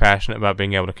incredibly passionate about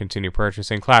being able to continue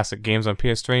purchasing classic games on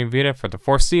PS3 and Vita for the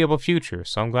foreseeable future,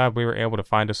 so I'm glad we were able to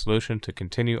find a solution to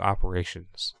continue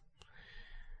operations.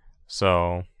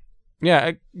 So, yeah,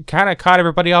 it kind of caught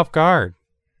everybody off guard.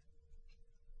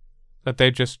 That they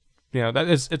just,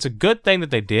 it's a good thing that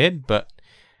they did, but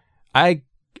I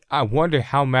wonder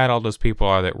how mad all those people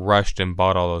are that rushed and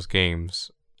bought all those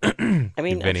games. I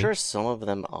mean, I'm sure some of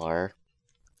them are.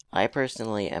 I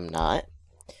personally am not,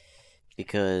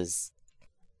 because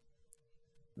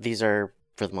these are,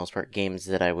 for the most part, games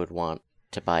that I would want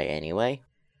to buy anyway.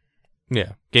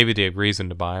 Yeah, gave you the reason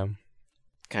to buy them.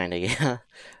 Kinda, yeah.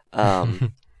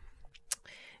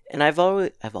 And I've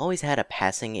always had a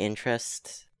passing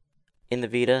interest in the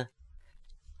Vita,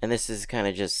 and this is kind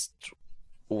of just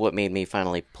what made me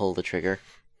finally pull the trigger.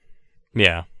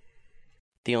 Yeah.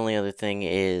 The only other thing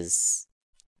is,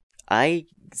 I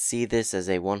see this as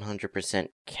a 100%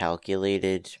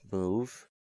 calculated move,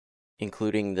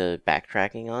 including the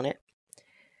backtracking on it.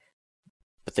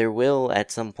 But there will,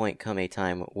 at some point, come a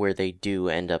time where they do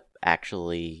end up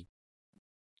actually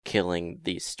killing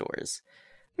these stores.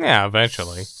 Yeah,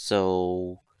 eventually.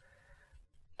 So,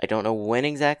 I don't know when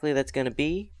exactly that's going to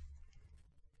be,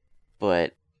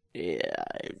 but yeah,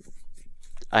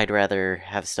 I'd rather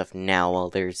have stuff now while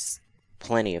there's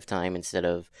plenty of time instead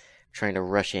of trying to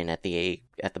rush in at the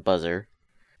buzzer,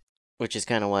 which is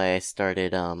kind of why I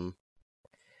started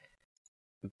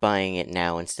buying it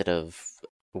now instead of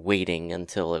waiting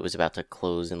until it was about to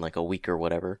close in like a week or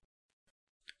whatever.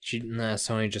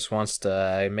 Sony just wants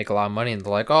to make a lot of money, and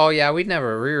they're like, "Oh yeah, we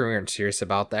weren't serious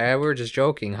about that. We were just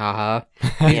joking, haha."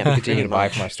 Yeah, continue to buy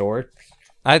from my store.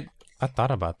 I thought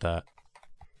about that.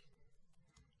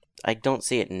 I don't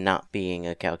see it not being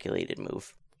a calculated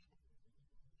move.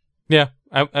 Yeah,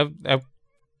 it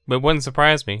wouldn't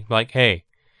surprise me. Like, hey,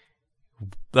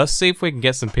 let's see if we can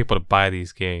get some people to buy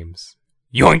these games.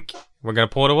 Yoink! We're gonna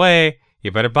pull it away. You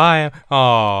better buy them.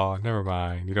 Oh, never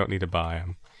mind. You don't need to buy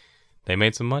them. They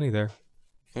made some money there.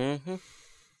 Mm-hmm.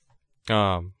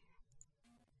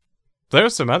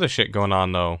 There's some other shit going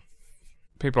on though.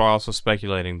 People are also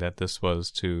speculating that this was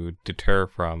to deter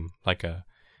from, like a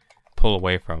pull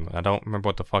away from. I don't remember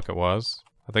what the fuck it was.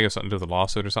 I think it was something to do with a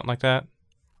lawsuit or something like that.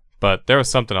 But there was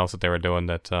something else that they were doing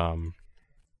that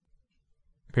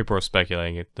people were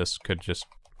speculating this could just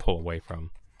pull away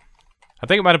from. I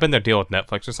think it might have been their deal with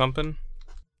Netflix or something.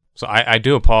 So I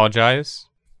do apologize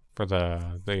for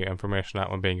the information on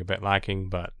that one being a bit lacking,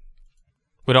 but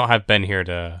we don't have Ben here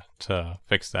to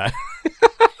fix that.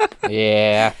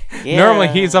 Yeah. Normally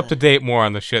he's up to date more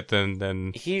on the shit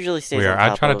than He usually stays we are. on I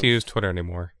top try not of... to use Twitter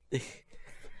anymore.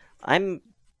 I'm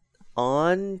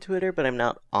on Twitter, but I'm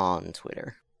not on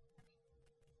Twitter.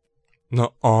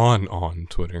 Not on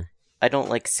Twitter. I don't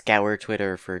like scour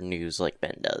Twitter for news like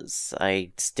Ben does.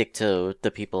 I stick to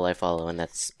the people I follow, and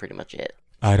that's pretty much it.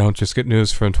 I don't just get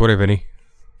news from Twitter, Vinny.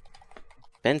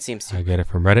 Ben seems to. I get it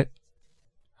from Reddit.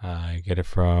 I get it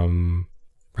from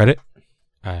Reddit.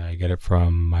 I get it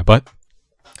from my butt.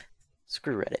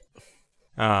 Screw Reddit.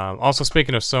 Also,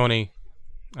 speaking of Sony,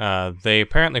 they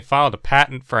apparently filed a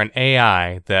patent for an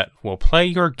AI that will play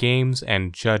your games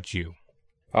and judge you.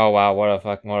 Oh wow, what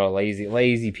a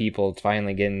lazy people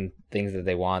finally getting things that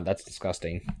they want. That's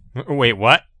disgusting. Wait,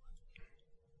 what?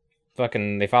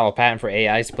 Fucking, they file a patent for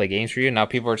AIs to play games for you. Now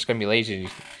people are just gonna be lazy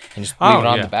and just leave it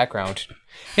on in the background.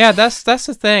 Yeah, that's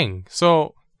the thing.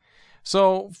 So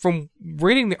from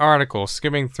reading the article,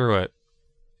 skimming through it,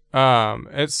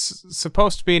 it's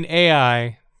supposed to be an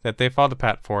AI that they filed a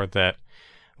patent for that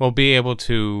will be able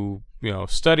to,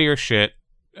 study your shit.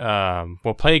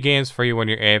 Will play games for you when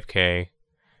you're AFK.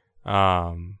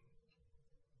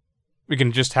 We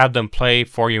can just have them play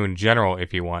for you in general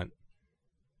if you want.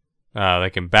 They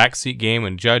can backseat game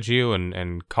and judge you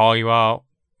and call you out,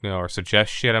 or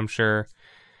suggest shit, I'm sure.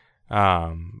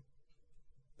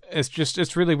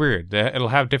 It's really weird. It'll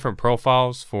have different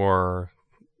profiles for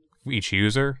each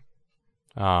user,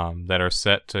 that are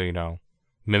set to,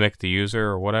 mimic the user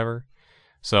or whatever.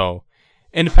 So,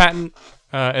 in the patent,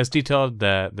 as detailed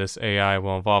that this AI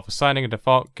will involve assigning a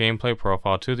default gameplay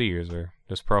profile to the user.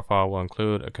 This profile will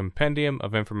include a compendium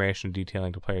of information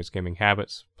detailing the player's gaming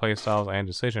habits, playstyles, and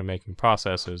decision-making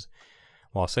processes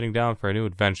while sitting down for a new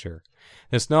adventure.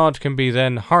 This knowledge can be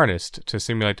then harnessed to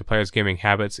simulate the player's gaming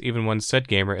habits even when said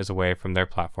gamer is away from their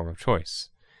platform of choice.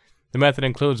 The method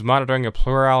includes monitoring a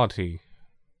plurality?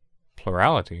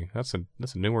 That's a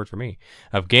new word for me.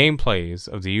 Of gameplays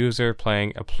of the user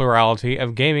playing a plurality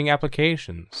of gaming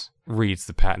applications, reads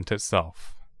the patent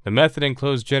itself. The method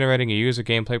includes generating a user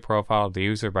gameplay profile of the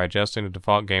user by adjusting the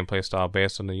default gameplay style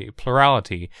based on the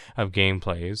plurality of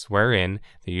gameplays, wherein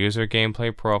the user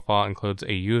gameplay profile includes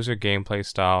a user gameplay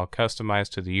style customized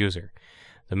to the user.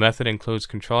 The method includes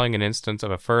controlling an instance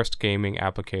of a first gaming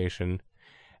application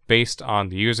based on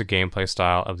the user gameplay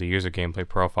style of the user gameplay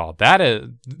profile.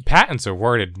 Patents are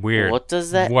worded weird. What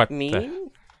does that mean?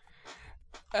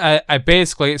 I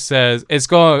basically, it says it's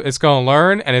going to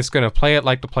learn and it's going to play it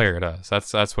like the player does.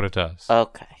 That's what it does.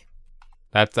 Okay.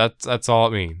 That's all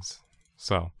it means.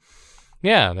 So,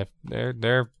 yeah,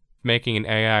 they're making an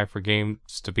AI for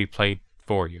games to be played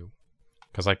for you.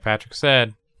 Because like Patrick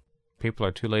said, people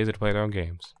are too lazy to play their own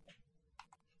games.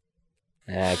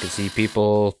 I can see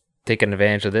people taking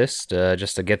advantage of this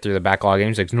just to get through the backlog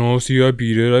games. Like, no, see, I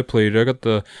beat it. I played it. I got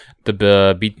the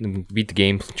beat the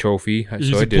game trophy.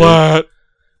 Easy so I did plat.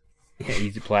 Yeah,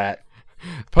 easy plat.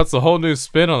 Puts a whole new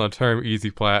spin on the term easy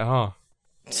plat, huh?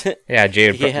 Yeah,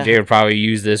 Jay would probably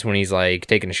use this when he's like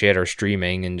taking a shit or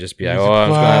streaming and just be like, Easy I'm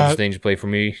just gonna have this plat. thing to play for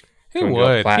me. He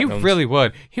would. He really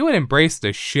would. He would embrace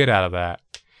the shit out of that.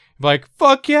 Like,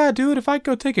 fuck yeah, dude. If I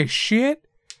go take a shit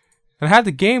and have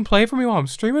the game play for me while I'm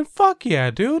streaming, fuck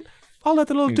yeah, dude. I'll let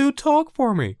the little dude talk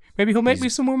for me. Maybe he'll make me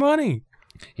some more money.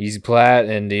 Easy plat,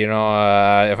 and if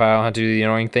I don't have to do the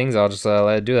annoying things, I'll just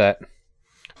let it do that.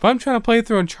 If I'm trying to play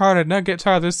through Uncharted and I get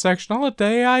tired of this section, I'll let the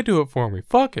AI do it for me.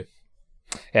 Fuck it.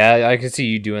 Yeah, I can see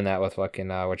you doing that with fucking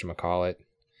whatchamacallit.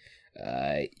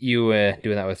 You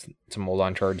doing that with some old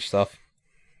Uncharted stuff.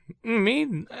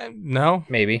 Me? No.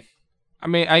 Maybe. I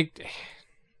mean, I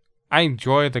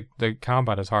enjoy the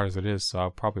combat as hard as it is, so I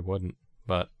probably wouldn't.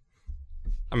 But,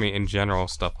 I mean, in general,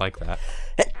 stuff like that.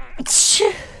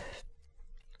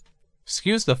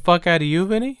 Excuse the fuck out of you,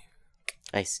 Vinny?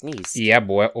 I sneezed. Yeah,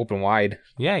 boy, open wide.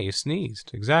 Yeah, you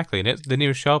sneezed. Exactly. And it didn't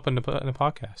even show up in the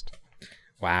podcast.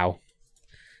 Wow.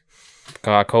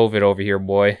 Got COVID over here,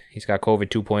 boy. He's got COVID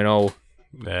 2.0.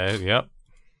 Yep.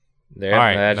 There, all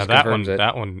right, that now just that confirms one, it.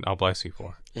 that one, I'll bless you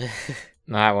for.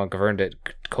 No, that one confirmed it.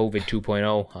 COVID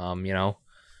 2.0.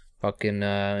 Fucking,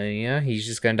 yeah, he's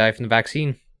just gonna die from the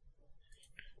vaccine.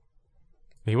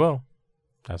 He will.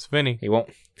 That's Vinny. He won't.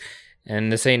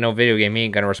 And this ain't no video game. He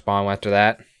ain't gonna respond after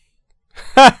that.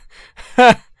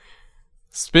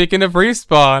 Speaking of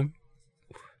respawn,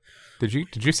 did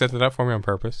you set that up for me on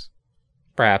purpose?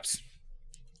 Perhaps.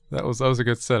 That was a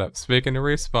good setup. Speaking of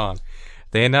Respawn,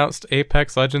 they announced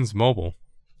Apex Legends Mobile.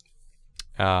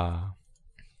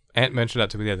 Ant mentioned that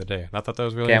to me the other day, and I thought that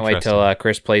was really Can't wait interesting. till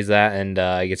Chris plays that and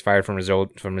he gets fired from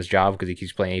his job because he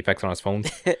keeps playing Apex on his phone.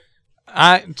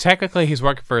 Technically, he's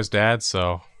working for his dad,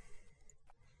 so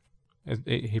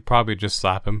he probably just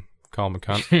slap him, call him a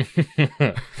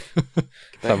cunt.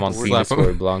 Some on Slap Phoenix him.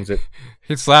 where he belongs it.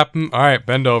 He'd slap him. All right,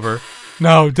 bend over.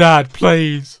 No, Dad,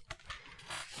 please.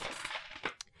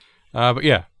 But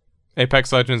yeah,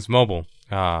 Apex Legends Mobile.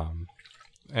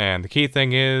 And the key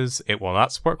thing is it will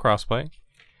not support crossplay.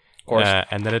 Of course.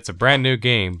 And that it's a brand new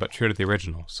game, but true to the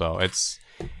original. So it's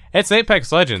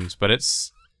Apex Legends, but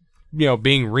it's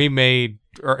being remade,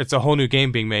 or it's a whole new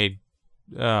game being made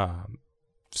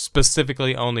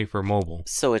specifically only for mobile.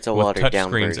 So it's a With watered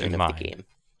down touchscreens version in of mind. the game.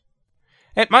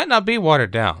 It might not be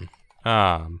watered down.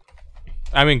 I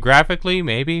mean, graphically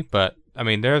maybe, but I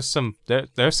mean, there's some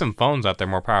phones out there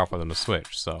more powerful than the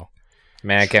Switch. So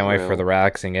Man, I can't wait True. for the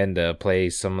relaxing end to play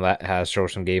some of that, show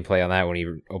some gameplay on that when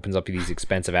he opens up these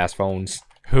expensive ass phones.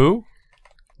 who?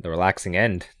 The relaxing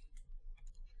end.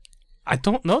 I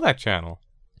don't know that channel.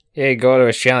 Yeah, you go to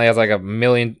his channel, he has like 1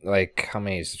 million, how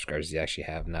many subscribers does he actually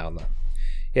have now?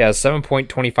 Yeah,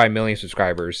 7.25 million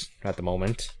subscribers at the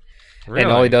moment. Really?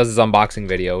 And all he does is unboxing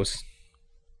videos.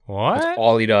 What? That's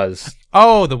all he does.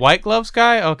 Oh, the white gloves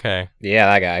guy? Okay.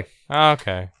 Yeah, that guy.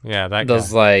 Okay. Yeah, that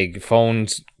Does guy.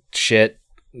 phones shit.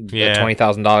 Yeah. The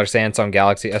 $20,000 Samsung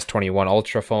Galaxy S21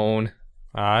 Ultra phone.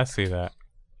 I see that.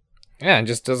 Yeah, and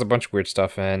just does a bunch of weird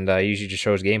stuff, and usually just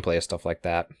shows gameplay of stuff like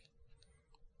that.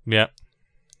 Yeah.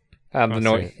 I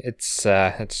see. It's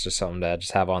just something to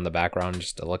just have on the background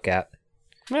just to look at.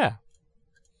 Yeah.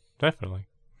 Definitely.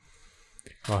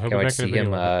 Well, he'll Can't be wait to making see a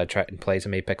him video of it. try and play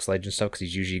some Apex Legends stuff because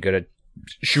he's usually good at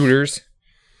shooters.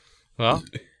 Well,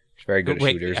 He's very good at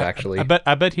wait, shooters, actually.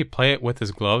 I bet he'd play it with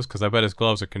his gloves, because I bet his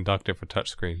gloves are conductive for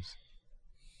touchscreens.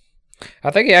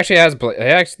 I think he actually has.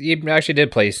 He actually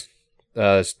did play.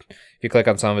 If you click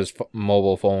on some of his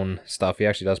mobile phone stuff, he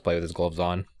actually does play with his gloves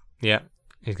on. Yeah.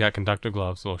 He's got conductive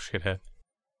gloves, little shithead.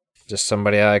 Just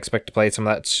somebody I expect to play some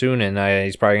of that soon, and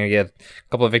he's probably gonna get a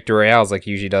couple of victory royales like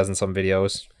he usually does in some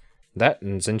videos. That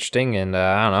is interesting, and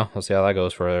I don't know. We'll see how that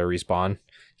goes for a Respawn.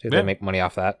 See if Yeah. they make money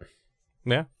off that.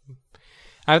 Yeah.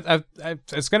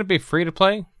 It's going to be free to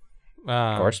play.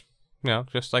 Of course.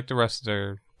 Just like the rest of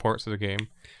their ports of the game.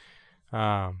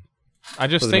 I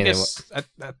just Doesn't think mean it's...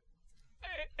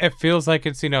 it feels like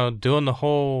it's, doing the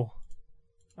whole...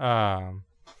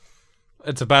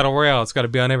 it's a battle royale. It's got to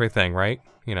be on everything, right?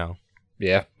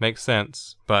 Yeah. Makes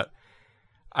sense. But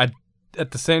at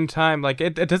the same time,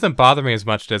 it doesn't bother me as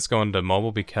much that it's going to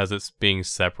mobile because it's being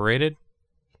separated.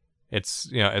 It's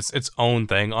it's its own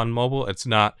thing on mobile. It's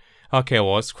not okay.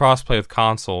 Well, it's crossplay with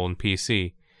console and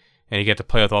PC, and you get to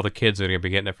play with all the kids that are gonna be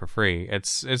getting it for free.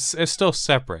 It's still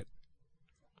separate.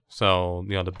 So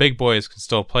the big boys can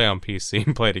still play on PC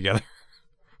and play together.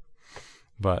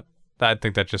 But I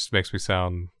think that just makes me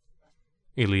sound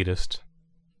elitist,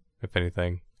 if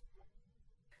anything.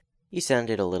 You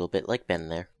sounded a little bit like Ben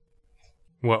there.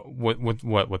 What with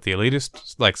the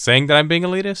elitist? Like saying that I'm being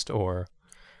elitist, or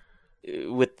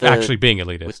With the actually being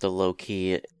elitist? with the low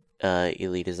key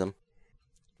elitism.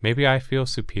 Maybe I feel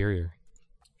superior.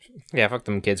 Yeah, fuck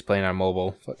them kids playing on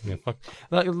mobile. Yeah, fuck.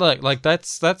 Look,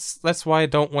 that's why I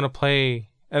don't want to play,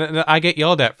 and I get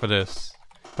yelled at for this.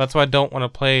 That's why I don't want to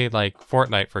play like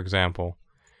Fortnite, for example,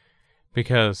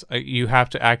 because you have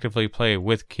to actively play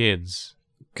with kids.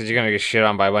 Because you're gonna get shit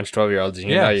on by a bunch of 12-year-olds, and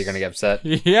you know you're gonna get upset.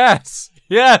 Yes,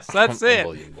 that's it.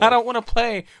 Unbelievable. I don't want to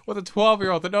play with a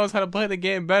 12-year-old that knows how to play the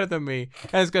game better than me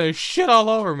and is gonna shit all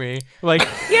over me. Like,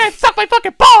 yeah, suck my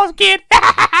fucking balls, kid.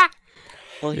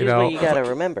 Well, You here's know, what you gotta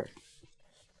remember.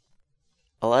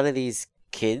 A lot of these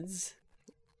kids,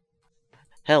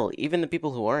 hell, even the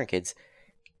people who aren't kids,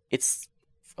 it's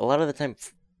a lot of the time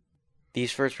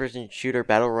these first-person shooter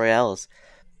battle royales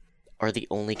are the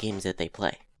only games that they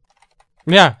play.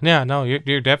 Yeah, no,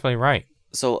 you're definitely right.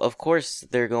 So of course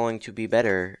they're going to be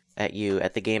better at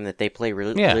the game that they play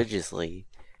religiously,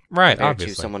 Right, compared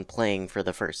obviously. to someone playing for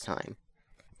the first time.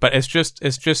 But it's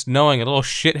just knowing a little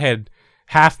shithead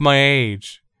half my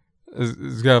age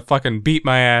is gonna fucking beat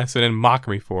my ass and then mock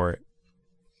me for it.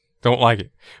 Don't like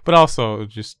it. But also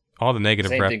just all the negative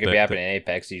Same rep thing could be happening in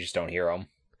Apex, you just don't hear them.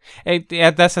 Yeah,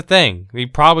 that's the thing. They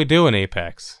probably do in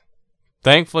Apex.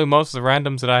 Thankfully, most of the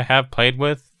randoms that I have played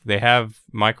with, they have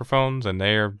microphones and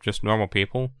they are just normal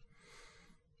people.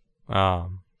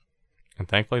 And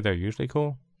thankfully, they're usually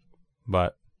cool.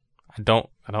 But I don't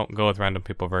go with random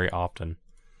people very often.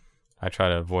 I try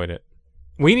to avoid it.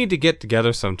 We need to get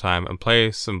together sometime and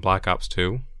play some Black Ops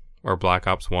 2. or Black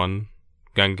Ops 1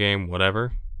 gun game,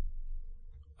 whatever.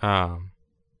 And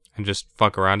just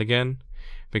fuck around again,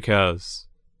 because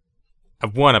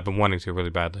I've been wanting to really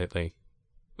bad lately.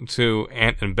 2,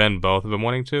 Ant and Ben both have been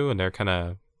wanting to, and they're kind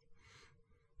of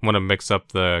want to mix up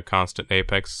the constant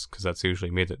Apex, because that's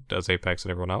usually me that does Apex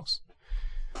and everyone else.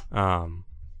 And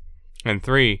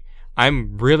 3,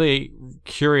 I'm really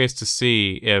curious to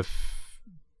see if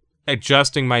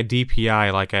adjusting my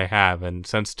DPI like I have and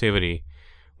sensitivity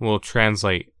will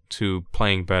translate to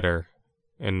playing better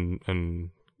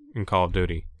in Call of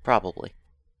Duty. Probably.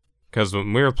 Because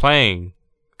when we were playing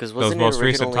those most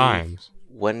recent times,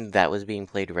 when that was being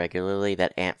played regularly,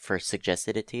 that Ant first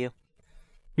suggested it to you?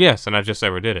 yes, and I just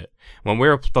never did it. When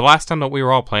the last time that we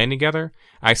were all playing together,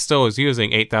 I still was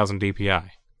using 8,000 DPI.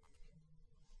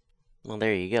 Well,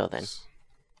 there you go then.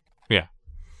 Yeah.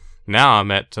 Now I'm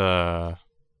at 500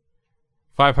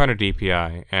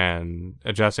 DPI and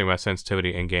adjusting my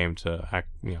sensitivity in game to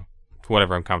to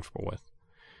whatever I'm comfortable with.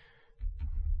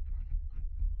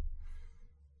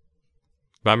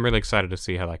 But I'm really excited to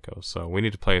see how that goes. So we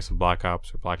need to play some Black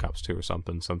Ops or Black Ops 2 or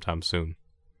something sometime soon.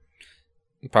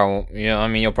 Probably,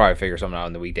 you'll probably figure something out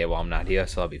on the weekday while I'm not here,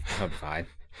 so I'll be fine.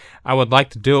 I would like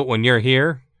to do it when you're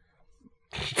here.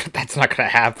 That's not gonna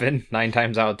happen 9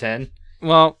 times out of 10.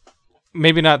 Well,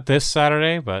 maybe not this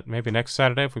Saturday, but maybe next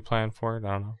Saturday if we plan for it.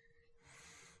 I don't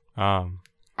know.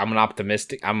 I'm an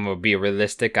optimistic. I'm gonna be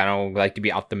realistic. I don't like to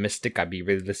be optimistic. I be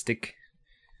realistic.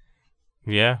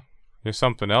 Yeah, you're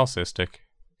something else, Istic.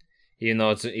 Even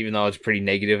though it's pretty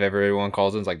negative, everyone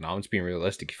calls it. It's like, no, I'm just being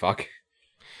realistic. You fuck.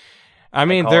 I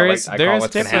mean, there is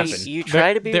difference. You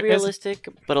try to be realistic,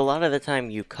 but a lot of the time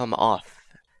you come off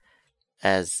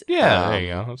as there you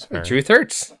go. That's fair. The truth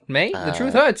hurts, mate. The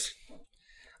truth hurts.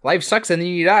 Life sucks and then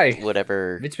you die.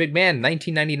 Whatever. Vince McMahon,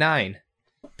 1999.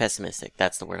 Pessimistic.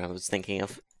 That's the word I was thinking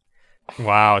of.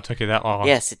 Wow, it took you that long.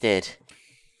 Yes, it did.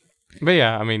 But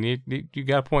yeah, I mean, you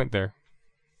got a point there.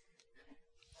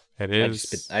 It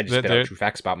is. I just spit out true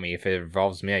facts about me. If it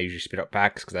involves me, I usually spit out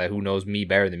facts because who knows me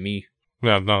better than me?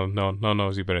 No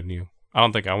knows you better than you. I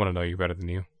don't think I want to know you better than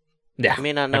you. Yeah. You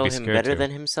may not know I'd be him scared better to.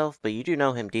 than himself, but you do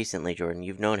know him decently, Jordan.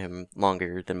 You've known him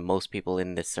longer than most people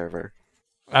in this server.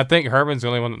 I think Herman's the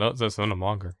only one that knows that's known him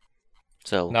longer.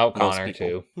 So No, most Connor people.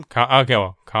 too. Okay,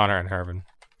 well, Connor and Herman.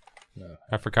 No.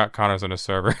 I forgot Connor's on a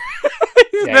server.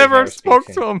 He never never spoke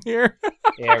speaks to him here.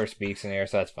 He never speaks in here,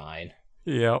 so that's fine.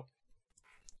 Yep.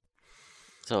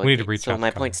 So, We need to reach out so to my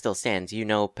Connor. point still stands. You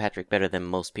know Patrick better than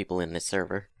most people in this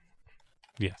server.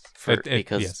 Yes.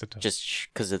 Because yes, it does. just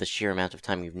because of the sheer amount of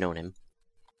time you've known him.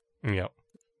 Yep.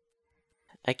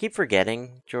 I keep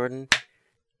forgetting, Jordan,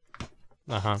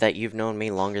 that you've known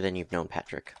me longer than you've known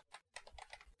Patrick.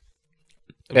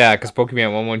 Yeah, because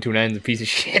Pokemon 1129 is a piece of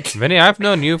shit. Vinny, I've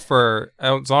known you for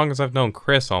as long as I've known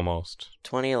Chris almost.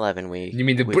 2011, You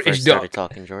mean the we British first started duck?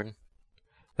 talking, Jordan.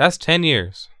 That's 10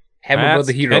 years. Hammer That's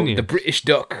Brother Hero, 10 years. the British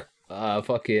Duck.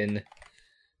 Fucking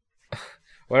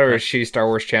whatever his shitty Star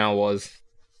Wars channel was.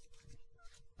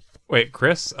 Wait,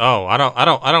 Chris? Oh, I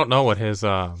don't know what his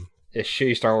His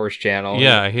shitty Star Wars channel.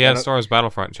 Yeah, he had Star Wars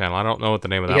Battlefront channel. I don't know what the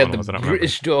name of He that had one was. I the don't remember.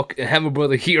 British Duck and Hammer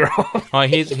Brother Hero. Oh,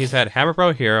 he's had Hammer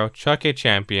Bro Hero, Chuck A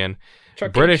Champion,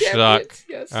 Truck British Champions,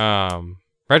 Duck, yes.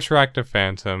 Retroactive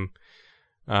Phantom,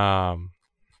 Some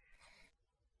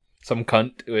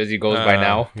cunt, as he goes by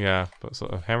now. Yeah, but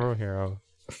so Hammer Bro Hero,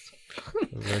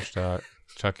 British Duck,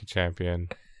 Chuck A Champion.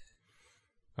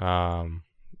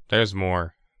 There's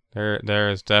more. There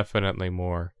is definitely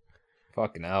more.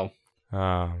 Fucking hell.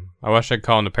 I wish I'd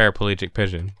call him the paraplegic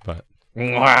pigeon, but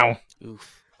Wow.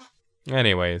 Oof.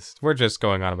 anyways, we're just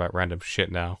going on about random shit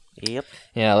now. Yep.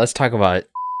 Yeah, let's talk about it.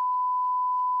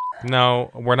 No,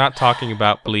 we're not talking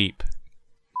about bleep.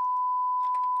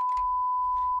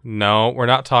 No, we're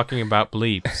not talking about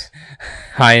bleeps.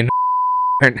 Hi,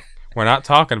 We're not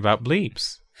talking about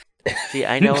bleeps. See,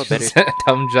 I know a better.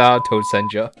 Tumja Toad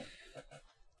Senja.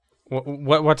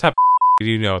 What type of do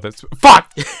you know that's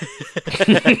fuck?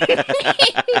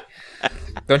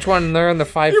 Don't you want to learn the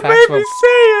 5 You facts made about... me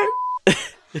say it.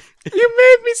 You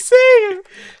made me say it.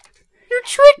 You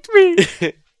tricked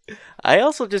me. I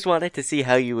also just wanted to see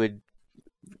how you would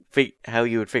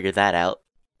figure that out.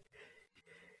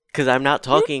 Because I'm not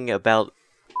talking about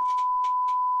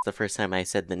the first time I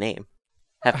said the name.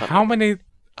 Have fun. How many?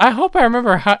 I hope I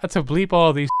remember how to bleep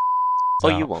all these. Oh,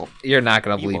 out. you won't. You're not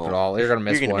going to You bleep won't. it all. You're going to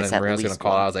miss You're gonna one, miss and at Brian's going to least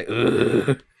call one. out. I was like,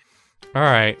 ugh. All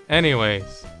right.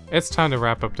 Anyways, it's time to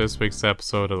wrap up this week's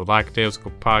episode of the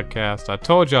Lackadaisical Podcast. I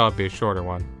told y'all it'd be a shorter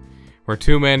one. We're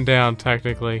 2 men down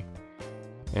technically,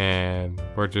 and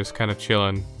we're just kind of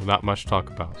chilling. Not much to talk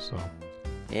about. So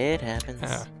It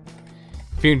happens.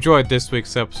 If you enjoyed this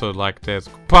week's episode, like this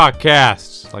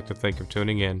podcast, I'd like to thank you for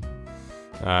tuning in.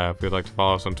 If you'd like to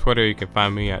follow us on Twitter, you can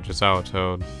find me at Josiah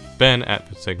Toad, Ben at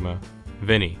The Sigma,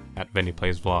 Vinny at Vinny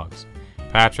Plays Vlogs,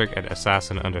 Patrick at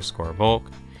Assassin_Volk,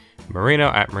 Marino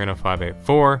at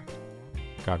Marino584.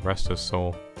 God rest his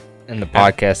soul. And the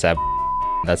podcast app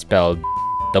that's spelled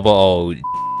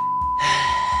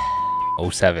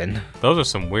 0007. Those are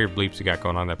some weird bleeps you got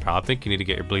going on there, pal. I think you need to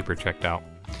get your bleeper checked out.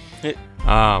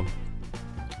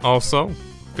 Also,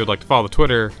 if you'd like to follow the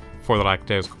Twitter for the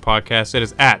Lackadaisical Podcast, it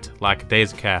is at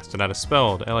Lackadaisicast, and that is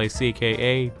spelled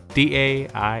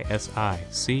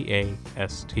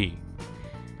LACKADAISICAST.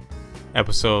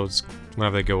 Episodes,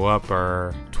 whenever they go up,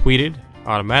 are tweeted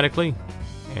automatically,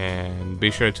 and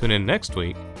be sure to tune in next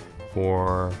week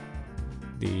for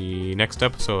the next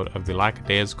episode of the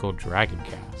Lackadaisical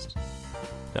Dragoncast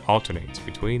that alternates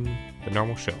between the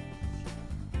normal show.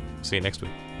 See you next week.